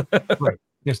 Right.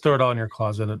 Just throw it all in your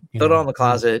closet. Throw it all in the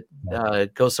closet.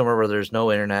 Go somewhere where there's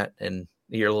no internet, and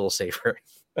you're a little safer.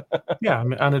 Yeah, I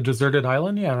mean, on a deserted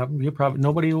island. Yeah, you probably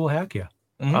nobody will hack you.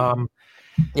 Mm-hmm.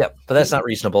 Yep, but that's not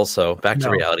reasonable. So back to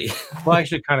reality. Well, I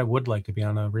actually kind of would like to be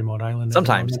on a remote island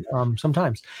sometimes.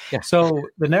 Sometimes. Yeah. So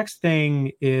the next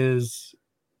thing is,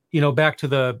 back to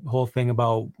the whole thing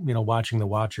about watching the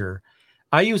watcher.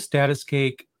 I use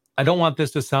Statuscake. I don't want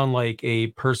this to sound like a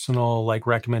personal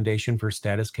recommendation for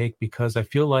Statuscake, because I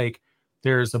feel like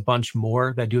there's a bunch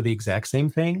more that do the exact same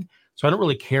thing. So I don't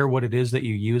really care what it is that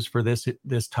you use for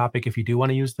this topic if you do want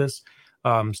to use this.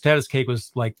 Statuscake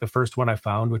was like the first one I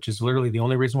found, which is literally the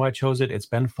only reason why I chose it. It's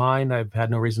been fine. I've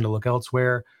had no reason to look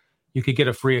elsewhere. You could get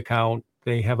a free account.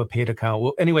 They have a paid account.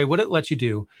 Well, anyway, what it lets you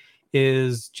do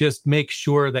is just make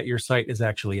sure that your site is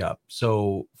actually up.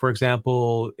 So, for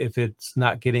example, if it's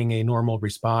not getting a normal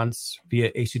response via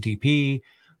HTTP,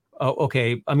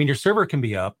 okay, I mean, your server can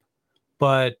be up,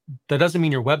 but that doesn't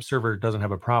mean your web server doesn't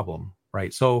have a problem.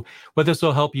 right? So what this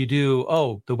will help you do,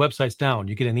 oh, the website's down,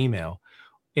 you get an email.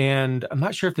 And I'm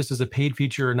not sure if this is a paid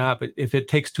feature or not, but if it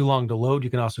takes too long to load, you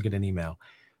can also get an email.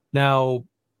 Now,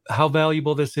 how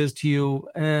valuable this is to you,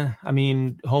 I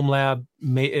mean, Home Lab,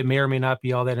 may or may not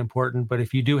be all that important, but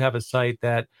if you do have a site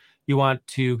that you want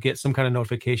to get some kind of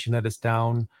notification that it's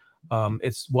down,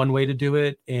 it's one way to do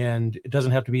it, and it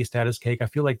doesn't have to be Status Cake. I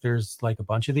feel like there's like a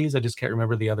bunch of these. I just can't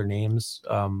remember the other names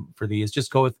for these.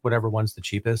 Just go with whatever one's the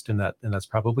cheapest, and that's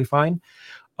probably fine.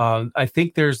 I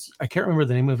think I can't remember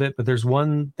the name of it, but there's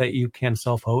one that you can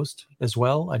self-host as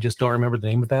well. I just don't remember the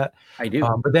name of that. I do.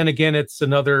 But then again, it's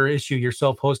another issue. You're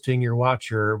self-hosting your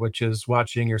watcher, which is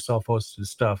watching your self-hosted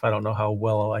stuff. I don't know how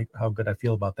good I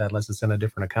feel about that unless it's in a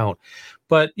different account.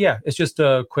 But yeah, it's just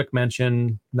a quick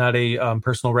mention, not a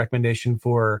personal recommendation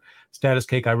for Status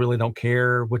Cake. I really don't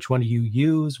care which one you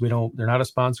use. They're not a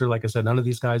sponsor. Like I said, none of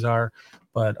these guys are,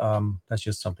 but that's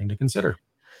just something to consider.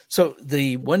 So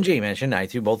the one Jay mentioned, I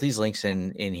threw both these links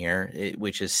in here,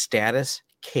 which is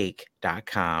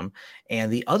statuscake.com.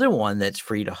 And the other one that's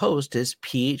free to host is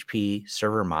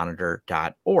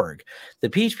phpservermonitor.org. The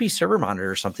PHP Server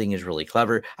Monitor something is really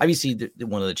clever. Obviously,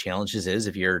 one of the challenges is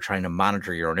if you're trying to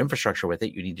monitor your own infrastructure with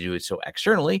it, you need to do it so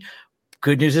externally.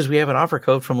 Good news is we have an offer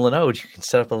code from Linode. You can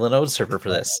set up a Linode server for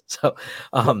this. So,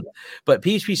 but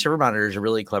PHP Server Monitor is a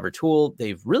really clever tool.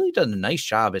 They've really done a nice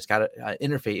job. It's got an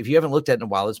interface. If you haven't looked at it in a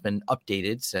while, it's been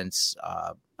updated since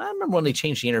I remember when they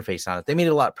changed the interface on it. They made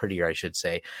it a lot prettier, I should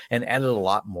say, and added a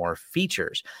lot more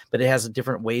features. But it has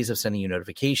different ways of sending you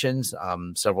notifications,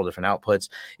 several different outputs.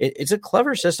 It's a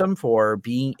clever system for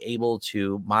being able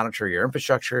to monitor your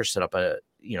infrastructure, set up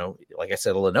like I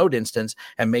said, a Linode instance,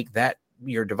 and make that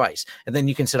your device. And then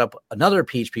you can set up another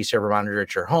PHP Server Monitor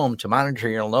at your home to monitor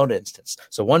your Linode instance.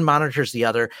 So one monitors the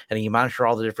other, and you monitor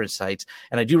all the different sites.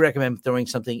 And I do recommend throwing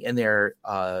something in there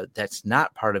that's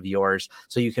not part of yours,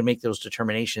 so you can make those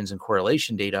determinations and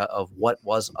correlation data of what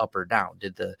was up or down.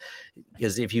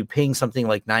 Because if you ping something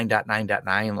like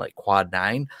 9.9.9, like quad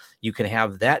 9, you can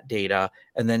have that data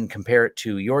and then compare it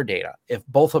to your data. If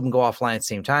both of them go offline at the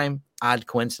same time, odd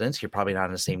coincidence, you're probably not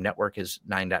on the same network as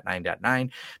 9.9.9.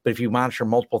 But if you monitor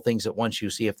multiple things at once, you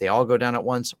see if they all go down at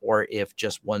once or if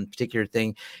just one particular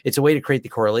thing. It's a way to create the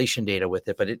correlation data with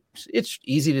it, but it's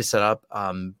easy to set up.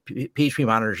 PHP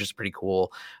Monitor is just pretty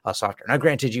cool software. Now,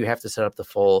 granted, you have to set up the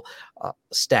full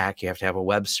stack. You have to have a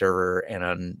web server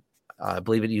and I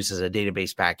believe it uses a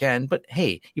database backend, but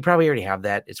hey, you probably already have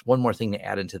that. It's one more thing to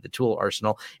add into the tool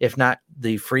arsenal. If not,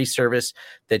 the free service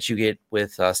that you get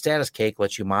with Status Cake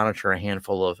lets you monitor a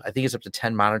handful of, I think it's up to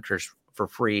 10 monitors for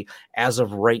free as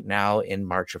of right now in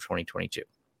March of 2022.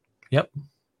 Yep.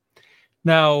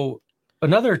 Now,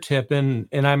 another tip, and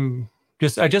I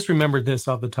just remembered this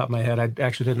off the top of my head. I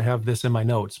actually didn't have this in my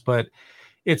notes, but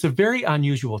it's a very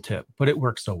unusual tip, but it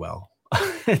works so well.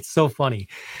 It's so funny.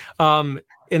 And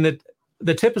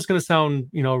the tip is going to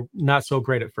sound, not so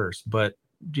great at first, but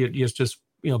just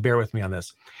bear with me on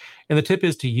this. And the tip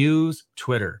is to use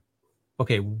Twitter.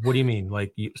 Okay, what do you mean?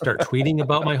 Like you start tweeting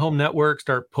about my home network,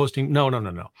 start posting?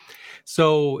 No.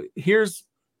 So here's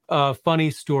a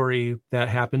funny story that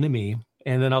happened to me,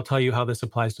 and then I'll tell you how this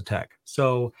applies to tech.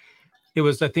 So it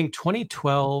was, I think,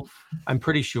 2012, I'm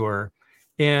pretty sure.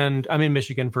 And I'm in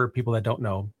Michigan for people that don't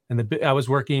know. And I was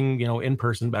working, in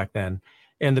person back then.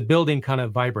 And the building kind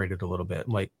of vibrated a little bit.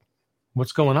 I'm like,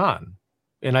 what's going on?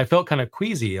 And I felt kind of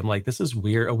queasy. I'm like, this is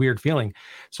weird, a weird feeling.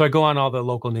 So I go on all the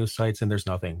local news sites and there's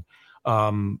nothing.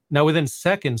 Now, within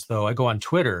seconds, though, I go on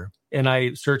Twitter and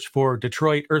I search for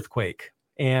Detroit earthquake.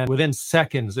 And within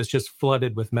seconds, it's just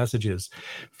flooded with messages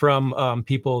from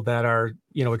people that are,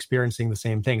 experiencing the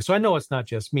same thing. So I know it's not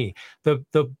just me. The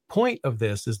point of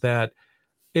this is that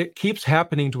it keeps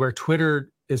happening to where Twitter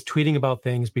is tweeting about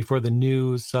things before the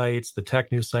news sites, the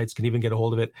tech news sites can even get a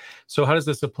hold of it. So how does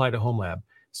this apply to Home Lab?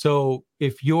 So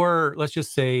if let's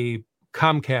just say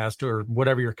Comcast or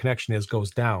whatever your connection is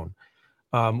goes down,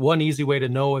 one easy way to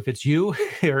know if it's you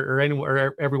or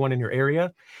everyone in your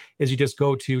area is you just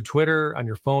go to Twitter on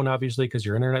your phone, obviously, because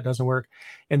your internet doesn't work,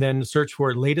 and then search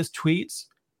for latest tweets,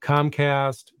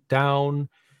 Comcast, down.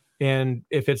 And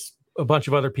if it's a bunch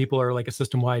of other people or like a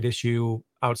system-wide issue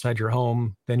outside your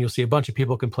home, then you'll see a bunch of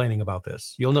people complaining about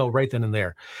this. You'll know right then and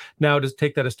there. Now, to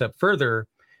take that a step further,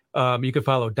 you can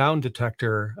follow Down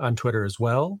Detector on Twitter as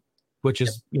well, which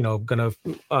is, going to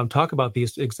talk about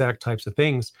these exact types of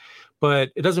things. But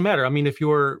it doesn't matter. I mean, if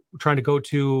you're trying to go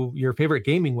to your favorite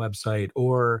gaming website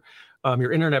or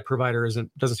your internet provider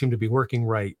doesn't seem to be working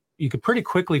right, you could pretty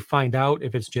quickly find out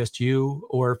if it's just you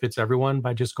or if it's everyone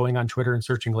by just going on Twitter and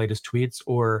searching latest tweets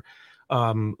or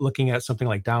looking at something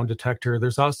like Down Detector.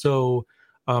 There's also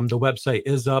The website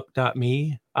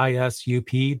isup.me,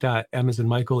 isup.m as in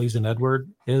Michael, E as in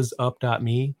Edward,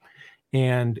 isup.me.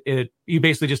 And you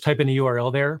basically just type in a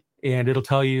URL there and it'll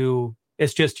tell you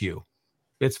it's just you.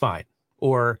 It's fine.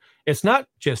 Or it's not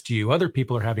just you. Other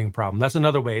people are having a problem. That's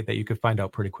another way that you could find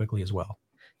out pretty quickly as well.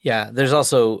 Yeah. There's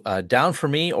also down for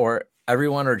me or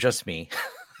everyone or just me.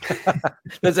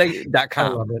 That's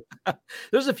 .com. I love it.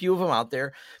 There's a few of them out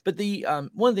there, but the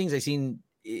one of the things I've seen,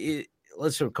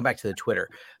 let's sort of come back to the Twitter.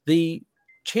 The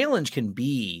challenge can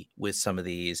be with some of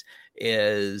these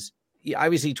is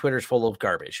obviously Twitter's full of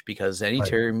garbage because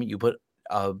anytime you put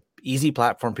a easy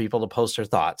platform for people to post their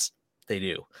thoughts, they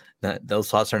do. Those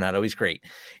thoughts are not always great.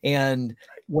 And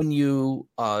when you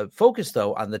focus,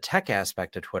 though, on the tech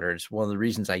aspect of Twitter, it's one of the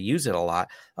reasons I use it a lot.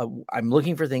 I'm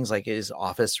looking for things like, is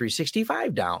Office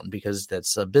 365 down? Because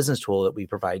that's a business tool that we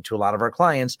provide to a lot of our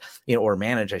clients, or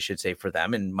manage, I should say, for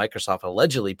them. And Microsoft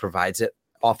allegedly provides it.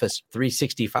 Office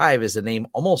 365, as the name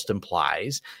almost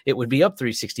implies, it would be up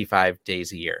 365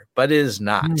 days a year, but it is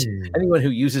not. Anyone who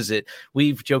uses it,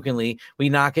 we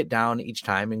knock it down each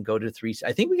time and go to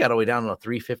I think we got all the way down to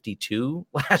 352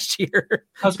 last year.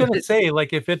 I was going to say,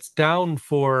 like, if it's down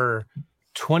for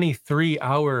 23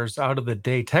 hours out of the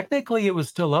day, technically it was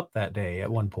still up that day at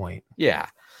one point. Yeah.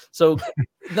 So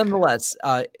nonetheless,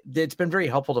 it's been very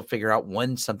helpful to figure out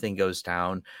when something goes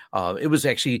down. It was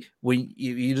actually when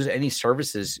you use any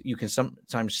services, you can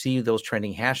sometimes see those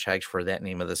trending hashtags for that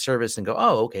name of the service and go,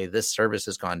 oh, okay, this service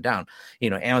has gone down.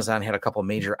 Amazon had a couple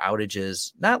major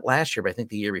outages, not last year, but I think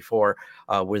the year before,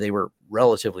 where they were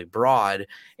relatively broad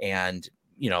and,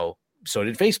 so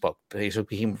did Facebook. Facebook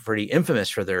became pretty infamous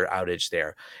for their outage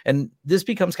there. And this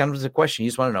becomes kind of the question. You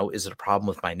just want to know, is it a problem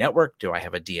with my network? Do I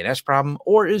have a DNS problem?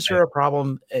 Or is there a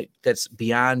problem that's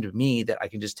beyond me that I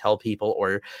can just tell people?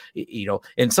 Or,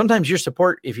 and sometimes your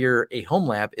support, if you're a home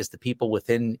lab, is the people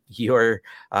within your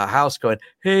house going,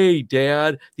 hey,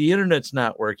 Dad, the internet's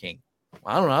not working.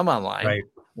 Well, I don't know, I'm online. Right.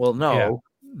 Well, no,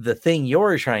 the thing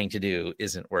you're trying to do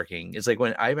isn't working. It's like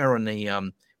when I remember when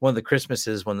the one of the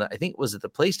Christmases when I think was it the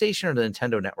PlayStation or the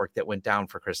Nintendo Network that went down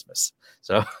for Christmas.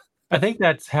 So I think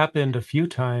that's happened a few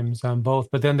times on both,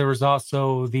 but then there was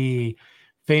also the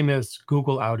famous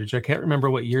Google outage. I can't remember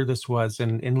what year this was.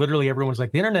 And literally everyone's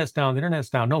like, the internet's down, the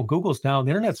internet's down. No, Google's down.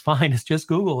 The internet's fine. It's just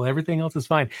Google. Everything else is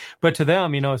fine. But to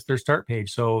them, it's their start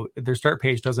page. So their start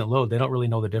page doesn't load. They don't really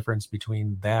know the difference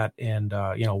between that and,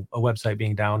 a website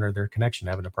being down or their connection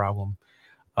having a problem.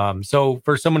 So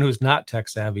for someone who's not tech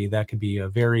savvy, that could be a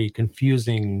very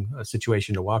confusing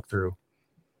situation to walk through.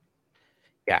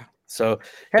 Yeah. So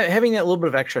having that little bit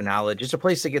of extra knowledge, it's a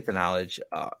place to get the knowledge.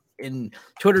 And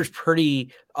Twitter's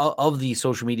pretty, of the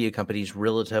social media companies,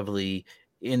 relatively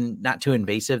not too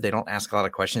invasive. They don't ask a lot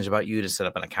of questions about you to set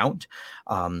up an account.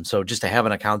 So just to have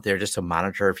an account there, just to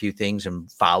monitor a few things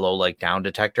and follow like down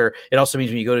detector. It also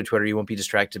means when you go to Twitter, you won't be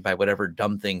distracted by whatever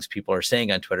dumb things people are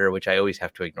saying on Twitter, which I always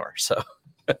have to ignore. So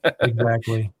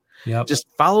exactly. Yeah. Just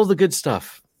follow the good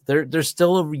stuff. There's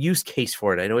still a use case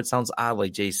for it. I know it sounds odd,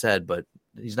 like Jay said, but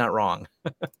he's not wrong.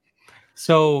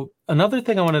 So another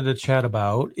thing I wanted to chat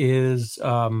about is,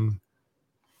 when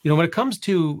it comes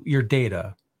to your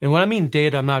data, and when I mean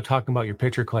data, I'm not talking about your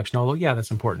picture collection, although, yeah,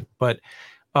 that's important. But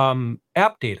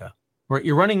app data, where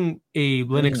you're running a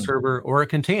Linux server or a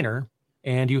container,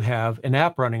 and you have an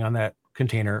app running on that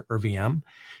container or VM.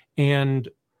 And,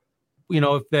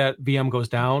 if that VM goes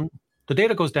down, the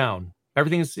data goes down.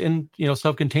 Everything's in,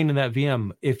 self-contained in that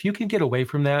VM. If you can get away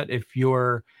from that, if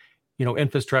your,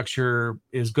 infrastructure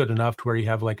is good enough to where you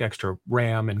have like extra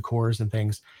RAM and cores and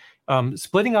things,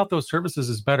 splitting out those services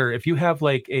is better. If you have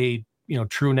like a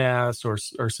TrueNAS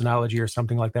or Synology or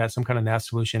something like that, some kind of NAS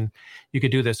solution, you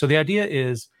could do this. So the idea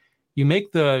is you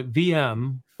make the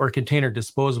VM or container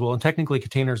disposable, and technically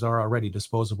containers are already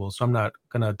disposable. So I'm not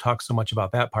going to talk so much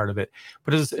about that part of it,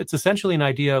 but it's essentially an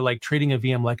idea like treating a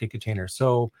VM like a container.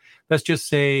 So let's just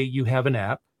say you have an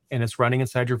app and it's running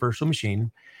inside your virtual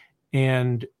machine.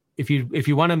 And if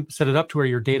you want to set it up to where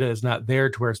your data is not there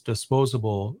to where it's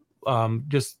disposable,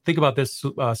 just think about this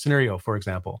scenario, for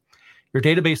example. Your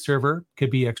database server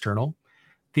could be external.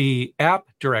 The app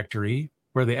directory,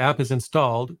 where the app is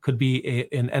installed, could be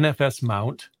an NFS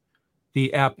mount.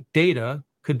 The app data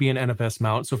could be an NFS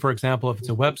mount. So, for example, if it's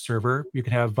a web server, you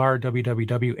could have var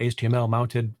www HTML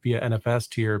mounted via NFS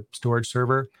to your storage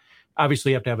server.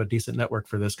 Obviously, you have to have a decent network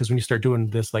for this, because when you start doing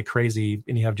this like crazy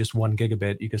and you have just 1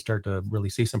 gigabit, you can start to really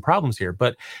see some problems here.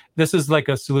 But this is like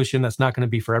a solution that's not going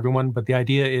to be for everyone. But the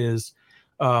idea is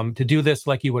to do this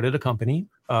like you would at a company.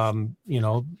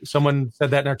 Someone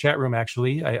said that in our chat room,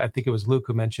 actually. I think it was Luke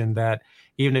who mentioned that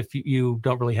even if you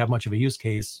don't really have much of a use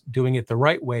case, doing it the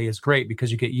right way is great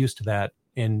because you get used to that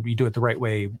and you do it the right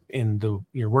way in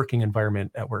your working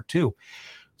environment at work too.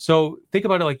 So think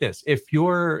about it like this. If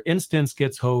your instance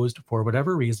gets hosed for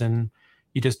whatever reason,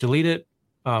 you just delete it,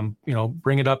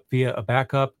 bring it up via a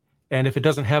backup. And if it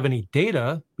doesn't have any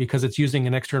data because it's using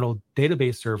an external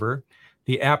database server,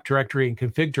 the app directory and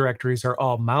config directories are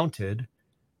all mounted,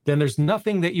 then there's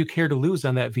nothing that you care to lose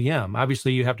on that VM.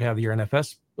 Obviously, you have to have your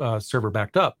NFS server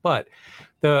backed up, but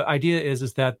the idea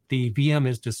is that the VM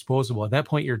is disposable. At that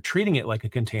point, you're treating it like a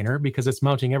container because it's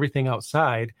mounting everything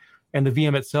outside, and the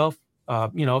VM itself,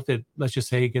 if it, let's just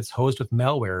say, it gets hosed with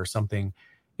malware or something,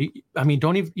 I mean,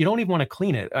 you don't even want to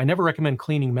clean it. I never recommend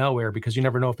cleaning malware because you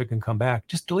never know if it can come back.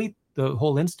 Just delete the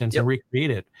whole instance and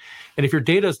recreate it. And if your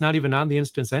data is not even on the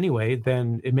instance anyway,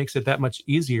 then it makes it that much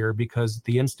easier because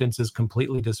the instance is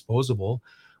completely disposable.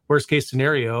 Worst case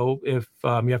scenario, if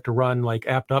you have to run like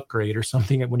apt upgrade or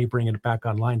something when you bring it back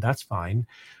online, that's fine.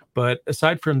 But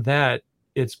aside from that,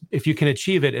 if you can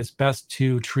achieve it, it's best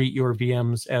to treat your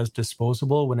VMs as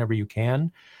disposable whenever you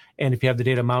can. And if you have the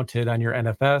data mounted on your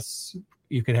NFS,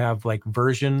 you could have like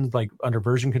versions, like under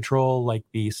version control, like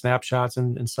the snapshots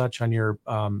and such on your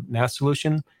NAS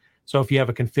solution. So if you have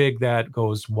a config that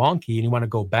goes wonky and you want to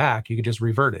go back, you could just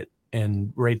revert it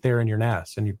and right there in your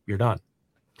NAS and you're done.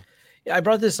 Yeah, I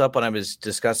brought this up when I was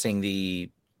discussing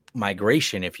the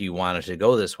migration, if you wanted to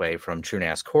go this way from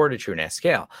TrueNAS Core to TrueNAS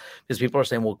Scale, because people are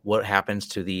saying, well, what happens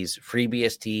to these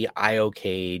FreeBSD IO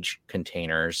cage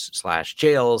containers /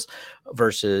 jails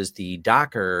versus the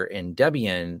Docker and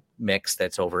Debian mix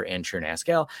that's over in TrueNAS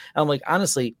Scale? And I'm like,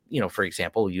 honestly, for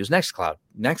example, use Nextcloud.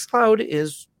 Nextcloud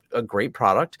is a great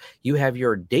product. You have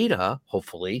your data,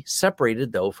 hopefully,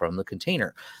 separated, though, from the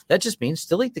container. That just means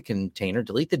delete the container,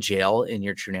 delete the jail in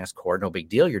your TrueNAS Core. No big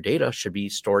deal. Your data should be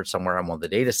stored somewhere on one of the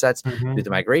data sets. Do the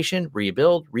migration,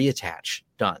 rebuild, reattach.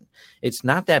 Done. It's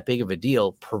not that big of a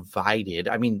deal, provided,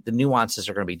 I mean, the nuances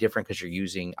are going to be different because you're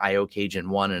using IO Cage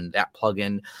in one and that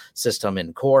plugin system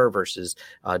in Core versus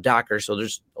Docker. So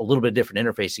there's a little bit different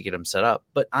interface to get them set up.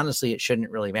 But honestly, it shouldn't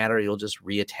really matter. You'll just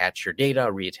reattach your data,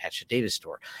 reattach the data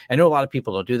store. I know a lot of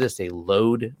people don't do this. They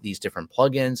load these different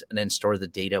plugins and then store the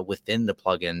data within the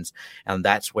plugins. And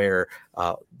that's where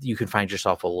you can find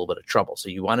yourself a little bit of trouble. So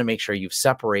you want to make sure you've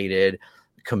separated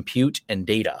compute and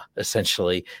data.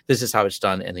 Essentially, this is how it's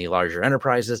done in the larger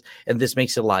enterprises, and this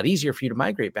makes it a lot easier for you to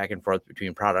migrate back and forth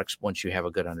between products once you have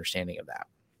a good understanding of that.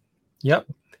 Yep,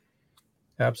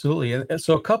 absolutely. And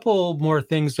so a couple more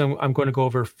things I'm going to go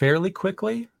over fairly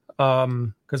quickly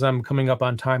because I'm coming up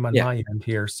on time on my end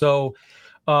here. So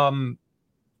and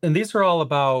these are all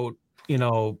about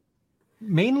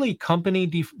mainly company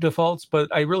defaults, but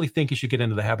I really think you should get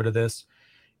into the habit of this.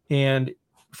 And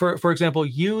for example,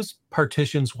 use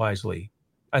partitions wisely.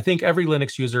 I think every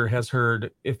Linux user has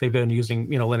heard, if they've been using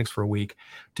Linux for a week,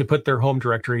 to put their home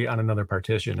directory on another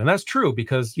partition. And that's true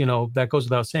because that goes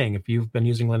without saying. If you've been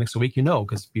using Linux a week,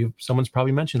 because someone's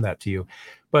probably mentioned that to you.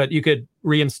 But you could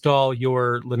reinstall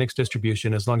your Linux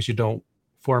distribution as long as you don't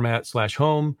format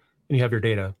 /home and you have your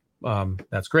data.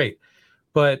 That's great.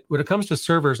 But when it comes to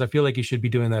servers, I feel like you should be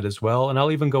doing that as well. And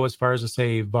I'll even go as far as to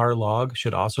say var log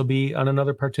should also be on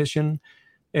another partition.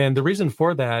 And the reason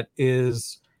for that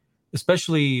is,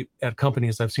 especially at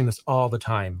companies, I've seen this all the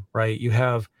time, right? You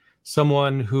have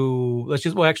someone who, a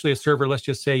server, let's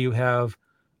just say you have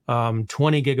 20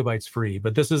 gigabytes free,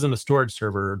 but this isn't a storage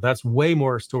server. That's way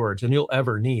more storage than you'll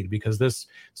ever need because this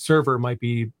server might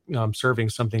be serving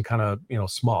something kind of,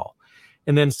 small.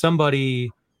 And then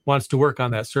somebody wants to work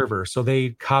on that server. So they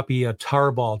copy a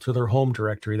tarball to their home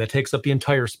directory that takes up the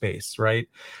entire space, right?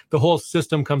 The whole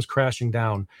system comes crashing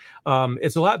down.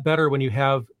 It's a lot better when you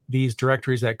have these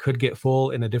directories that could get full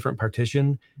in a different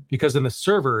partition because then the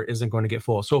server isn't going to get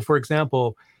full. So for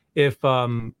example, if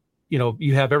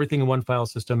you have everything in one file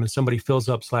system and somebody fills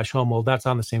up /home, well, that's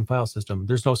on the same file system.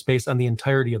 There's no space on the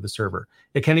entirety of the server.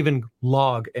 It can't even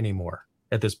log anymore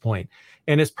at this point.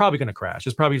 And it's probably going to crash.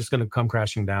 It's probably just going to come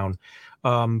crashing down.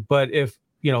 But if,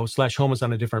 /home is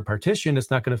on a different partition, it's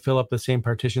not going to fill up the same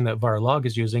partition that var log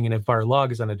is using. And if var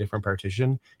log is on a different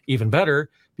partition, even better,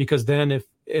 because then if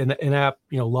an app,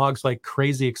 logs like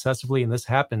crazy excessively, and this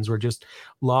happens where just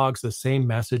logs the same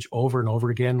message over and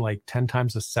over again, like 10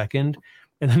 times a second.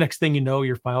 And the next thing you know,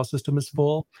 your file system is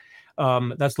full.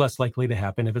 That's less likely to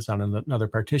happen if it's on another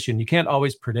partition. You can't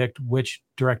always predict which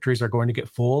directories are going to get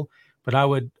full. But I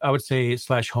would say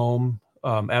 /home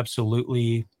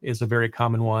absolutely is a very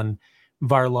common one.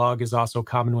 Var log is also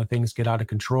common when things get out of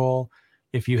control.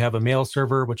 If you have a mail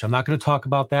server, which I'm not going to talk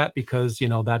about that because,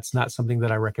 that's not something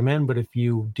that I recommend. But if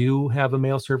you do have a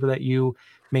mail server that you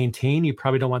maintain, you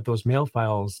probably don't want those mail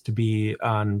files to be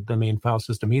on the main file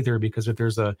system either, because if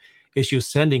there's a issue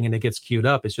sending and it gets queued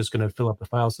up, it's just going to fill up the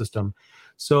file system.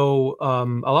 So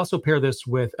I'll also pair this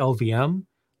with LVM,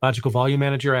 Logical Volume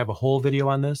Manager. I have a whole video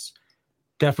on this.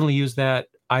 Definitely use that.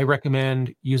 I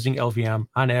recommend using LVM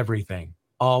on everything,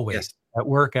 always. Yes. At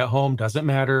work, at home, doesn't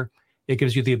matter. It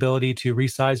gives you the ability to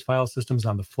resize file systems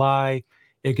on the fly.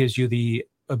 It gives you the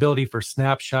ability for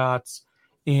snapshots.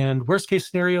 And worst case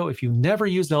scenario, if you never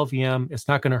use LVM, it's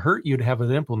not going to hurt you to have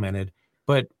it implemented.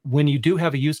 But when you do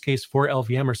have a use case for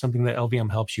LVM or something that LVM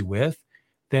helps you with,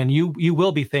 then you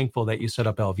will be thankful that you set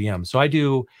up LVM. So I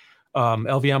do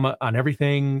LVM on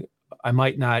everything. I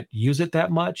might not use it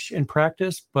that much in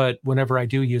practice, but whenever I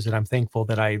do use it, I'm thankful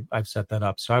that I've set that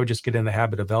up. So I would just get in the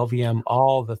habit of LVM,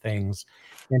 all the things.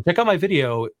 And check out my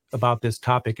video about this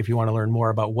topic if you want to learn more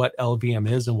about what LVM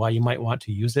is and why you might want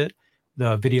to use it.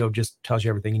 The video just tells you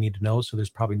everything you need to know. So there's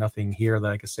probably nothing here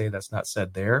that I could say that's not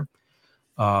said there.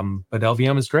 But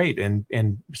LVM is great and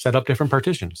set up different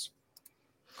partitions.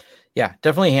 Yeah,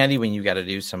 definitely handy when you got to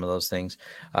do some of those things.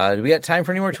 Do we got time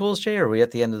for any more tools, Jay, or are we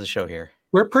at the end of the show here?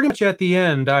 We're pretty much at the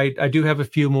end. I do have a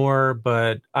few more,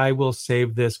 but I will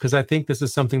save this because I think this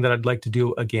is something that I'd like to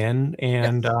do again.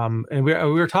 And yes. And we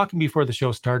were talking before the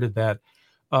show started that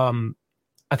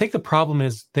I think the problem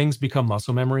is things become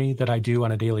muscle memory that I do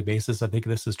on a daily basis. I think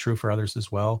this is true for others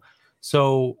as well.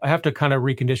 So I have to kind of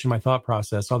recondition my thought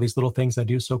process. All these little things I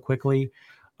do so quickly.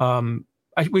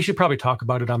 We should probably talk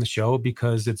about it on the show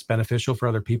because it's beneficial for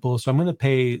other people. So I'm going to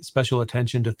pay special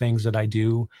attention to things that I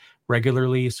do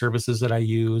regularly, services that I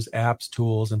use, apps,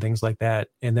 tools, and things like that,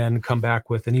 and then come back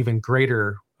with an even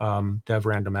greater Dev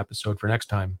Random episode for next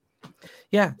time.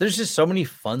 Yeah, there's just so many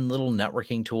fun little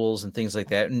networking tools and things like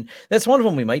that. And that's one of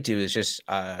them we might do is just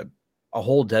a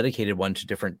whole dedicated one to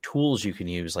different tools you can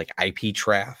use, like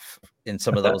IPTraf. And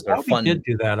some of those are fun. We did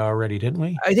do that already, didn't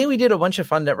we? I think we did a bunch of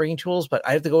fun networking tools, but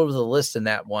I have to go over the list in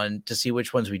that one to see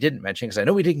which ones we didn't mention because I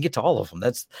know we didn't get to all of them.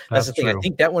 That's the thing. True. I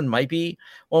think that one might be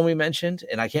one we mentioned,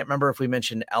 and I can't remember if we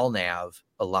mentioned LNav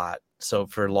a lot. So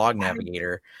for Log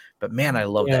Navigator, but man, I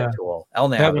love that tool.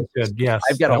 LNav. That was good. Yes,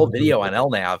 I've got a whole video on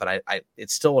LNav, and I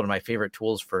it's still one of my favorite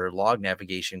tools for log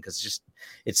navigation because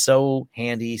it's so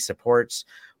handy, supports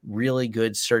really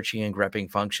good searching and grepping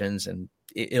functions, and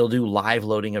it'll do live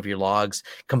loading of your logs.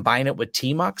 Combine it with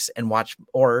Tmux and watch,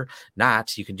 or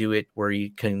not. You can do it where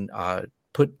you can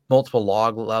put multiple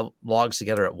logs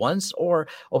together at once, or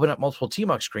open up multiple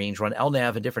Tmux screens, run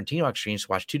LNav in different Tmux screens,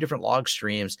 watch two different log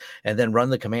streams, and then run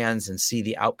the commands and see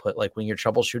the output. Like when you're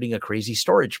troubleshooting a crazy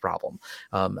storage problem.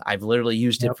 I've literally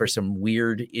used it for some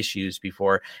weird issues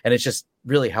before, and it's just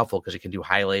really helpful because it can do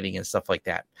highlighting and stuff like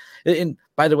that. And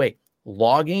by the way,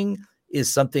 logging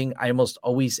is something I almost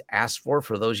always ask for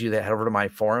those of you that head over to my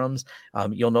forums.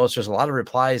 You'll notice there's a lot of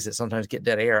replies that sometimes get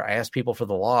dead air. I ask people for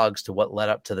the logs to what led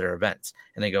up to their events.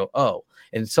 And they go, oh,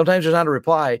 and sometimes there's not a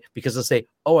reply because they'll say,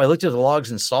 oh, I looked at the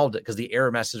logs and solved it because the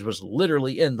error message was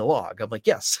literally in the log. I'm like,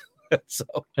 yes. So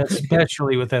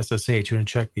especially with SSH, you can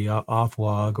check the off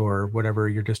log or whatever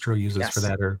your distro uses for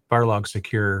that, or Barlog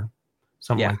Secure,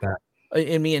 something like that.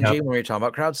 And me and Jay, when we were talking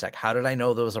about CrowdSec, how did I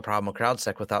know there was a problem with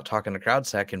CrowdSec without talking to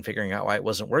CrowdSec and figuring out why it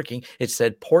wasn't working? It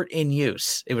said port in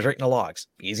use. It was right in the logs.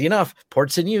 Easy enough.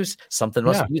 Port's in use. Something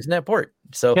must be using that port.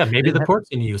 So yeah, maybe the port's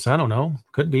in use. I don't know.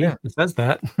 Could be. Yeah. It says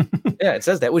that. Yeah, it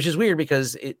says that, which is weird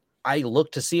because I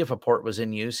looked to see if a port was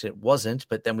in use. It wasn't,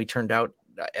 but then we turned out,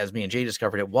 as me and Jay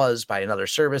discovered, it was by another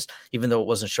service, even though it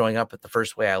wasn't showing up at the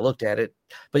first way I looked at it.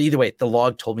 But either way, the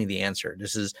log told me the answer.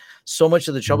 This is so much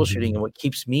of the troubleshooting and what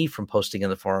keeps me from posting in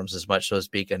the forums as much, so to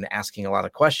speak, and asking a lot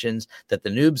of questions that the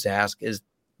noobs ask is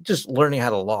just learning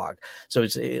how to log. So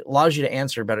it allows you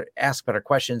to ask better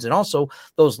questions. And also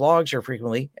those logs are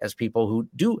frequently, as people who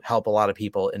do help a lot of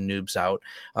people and noobs out.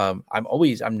 I'm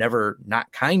never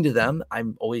not kind to them.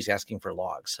 I'm always asking for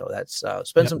logs. So that's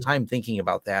spend some time thinking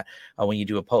about that when you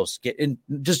do a post.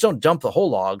 Just don't dump the whole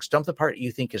logs. Dump the part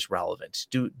you think is relevant.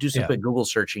 Do some quick Google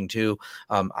searching too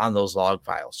on those log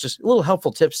files. Just little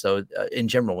helpful tips though, in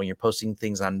general, when you're posting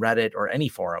things on Reddit or any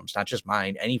forums, not just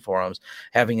mine, any forums,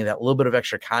 having that little bit of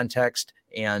extra context,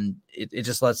 and it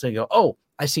just lets me go, oh,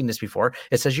 I've seen this before.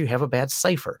 It says you have a bad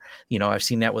cipher. I've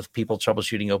seen that with people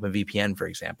troubleshooting OpenVPN, for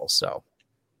example. So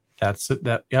that's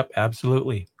that. Yep,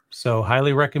 absolutely. So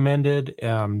highly recommended.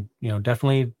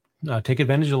 Definitely take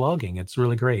advantage of logging. It's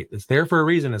really great. It's there for a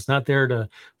reason. It's not there to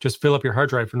just fill up your hard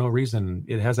drive for no reason.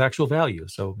 It has actual value.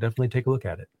 So definitely take a look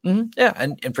at it. Mm-hmm. Yeah.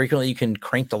 And frequently you can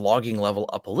crank the logging level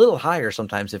up a little higher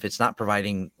sometimes if it's not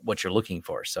providing what you're looking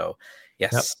for. So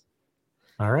yes. Yep.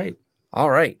 All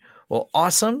right. Well,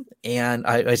 awesome. And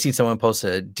I see someone post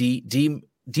a do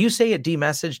you say it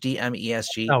D-message,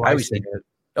 DMESG? Oh, I always say it.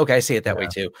 Okay, I say it that way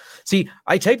too. See,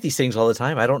 I type these things all the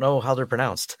time. I don't know how they're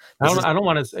pronounced. I don't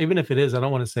want to, even if it is, I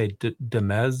don't want to say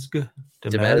Demezg.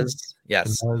 Demez,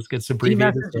 yes. Demezg gets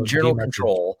abbreviated. So journal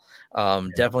control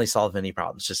definitely solve any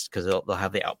problems just because they'll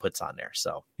have the outputs on there.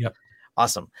 So, yep.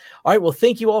 Awesome. All right. Well,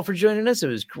 thank you all for joining us. It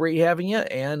was great having you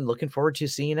and looking forward to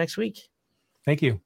seeing you next week. Thank you.